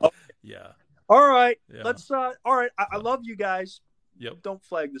 Yeah. All right. Yeah. Let's, all right. I love you guys. Yep. Don't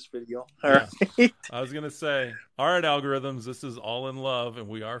flag this video. All right. I was going to say, all right, algorithms, this is all in love, and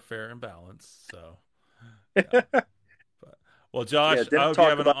we are fair and balanced. So, yeah. Well, Josh, I hope you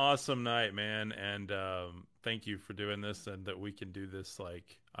have an awesome night, man. And thank you for doing this, and that we can do this,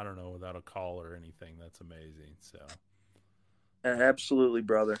 like, I don't know, without a call or anything. That's amazing. So, absolutely,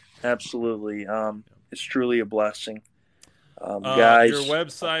 brother. Absolutely. It's truly a blessing. Guys, your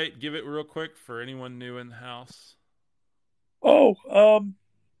website, give it real quick for anyone new in the house.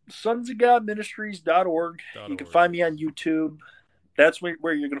 sonsofgodministries.org. You can find me on YouTube. That's where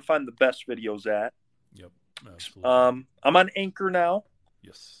you're going to find the best videos at. Yep, absolutely. I'm on Anchor now.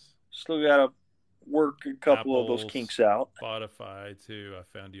 Yes. Still got to work a couple of those kinks out. Spotify too. I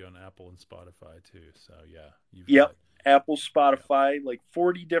found you on Apple and Spotify too. So yeah. Yep. Apple, Spotify, like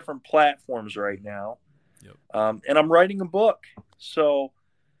 40 different platforms right now. Yep. And I'm writing a book. So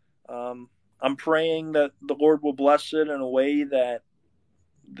I'm praying that the Lord will bless it in a way that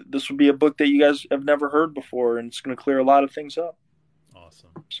this will be a book that you guys have never heard before, and it's going to clear a lot of things up.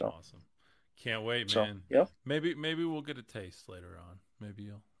 Awesome. Awesome. Can't wait, man. Yeah. Maybe we'll get a taste later on. Maybe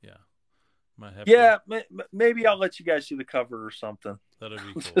you'll, might have. Yeah, maybe I'll let you guys see the cover or something. That'd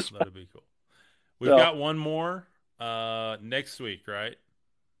be cool. That'd be cool. We've got one more next week, right?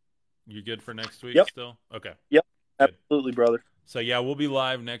 You good for next week still? Okay. Yep. Good. Absolutely, brother. So, yeah, we'll be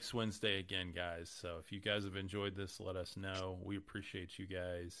live next Wednesday again, guys. So if you guys have enjoyed this, let us know. We appreciate you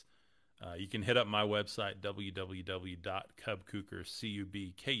guys. You can hit up my website,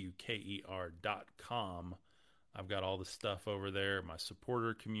 www.cubkuker.com. I've got all the stuff over there, my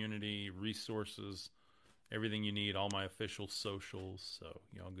supporter community, resources, everything you need, all my official socials. So,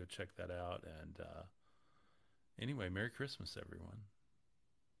 go check that out. And anyway, Merry Christmas, everyone.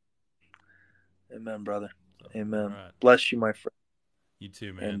 Amen, brother. Amen. Right. Bless you, my friend. You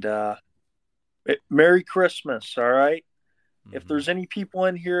too, man. And Merry Christmas, all right? Mm-hmm. If there's any people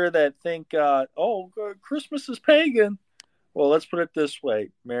in here that think, Christmas is pagan, well, let's put it this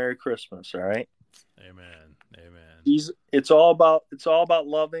way. Merry Christmas, all right? Amen. It's all about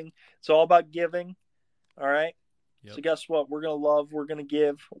loving. It's all about giving, all right? Yep. So guess what? We're going to love. We're going to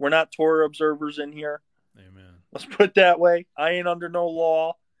give. We're not Torah observers in here. Amen. Let's put it that way. I ain't under no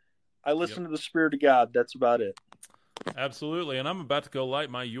law. I listen to the Spirit of God. That's about it. Absolutely. And I'm about to go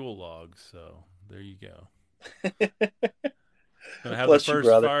light my Yule log. So there you go. Gonna have the first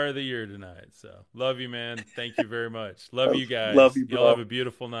fire of the year tonight. So love you, man. Thank you very much. Love you guys. Love you, bro. Y'all have a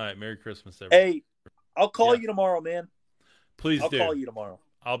beautiful night. Merry Christmas, everyone. Hey, I'll call you tomorrow, man. Please do. I'll call you tomorrow.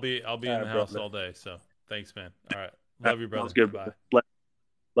 I'll be in the house all day. So thanks, man. All right. Love you, brother. Sounds good. Bye.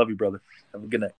 Love you, brother. Have a good night.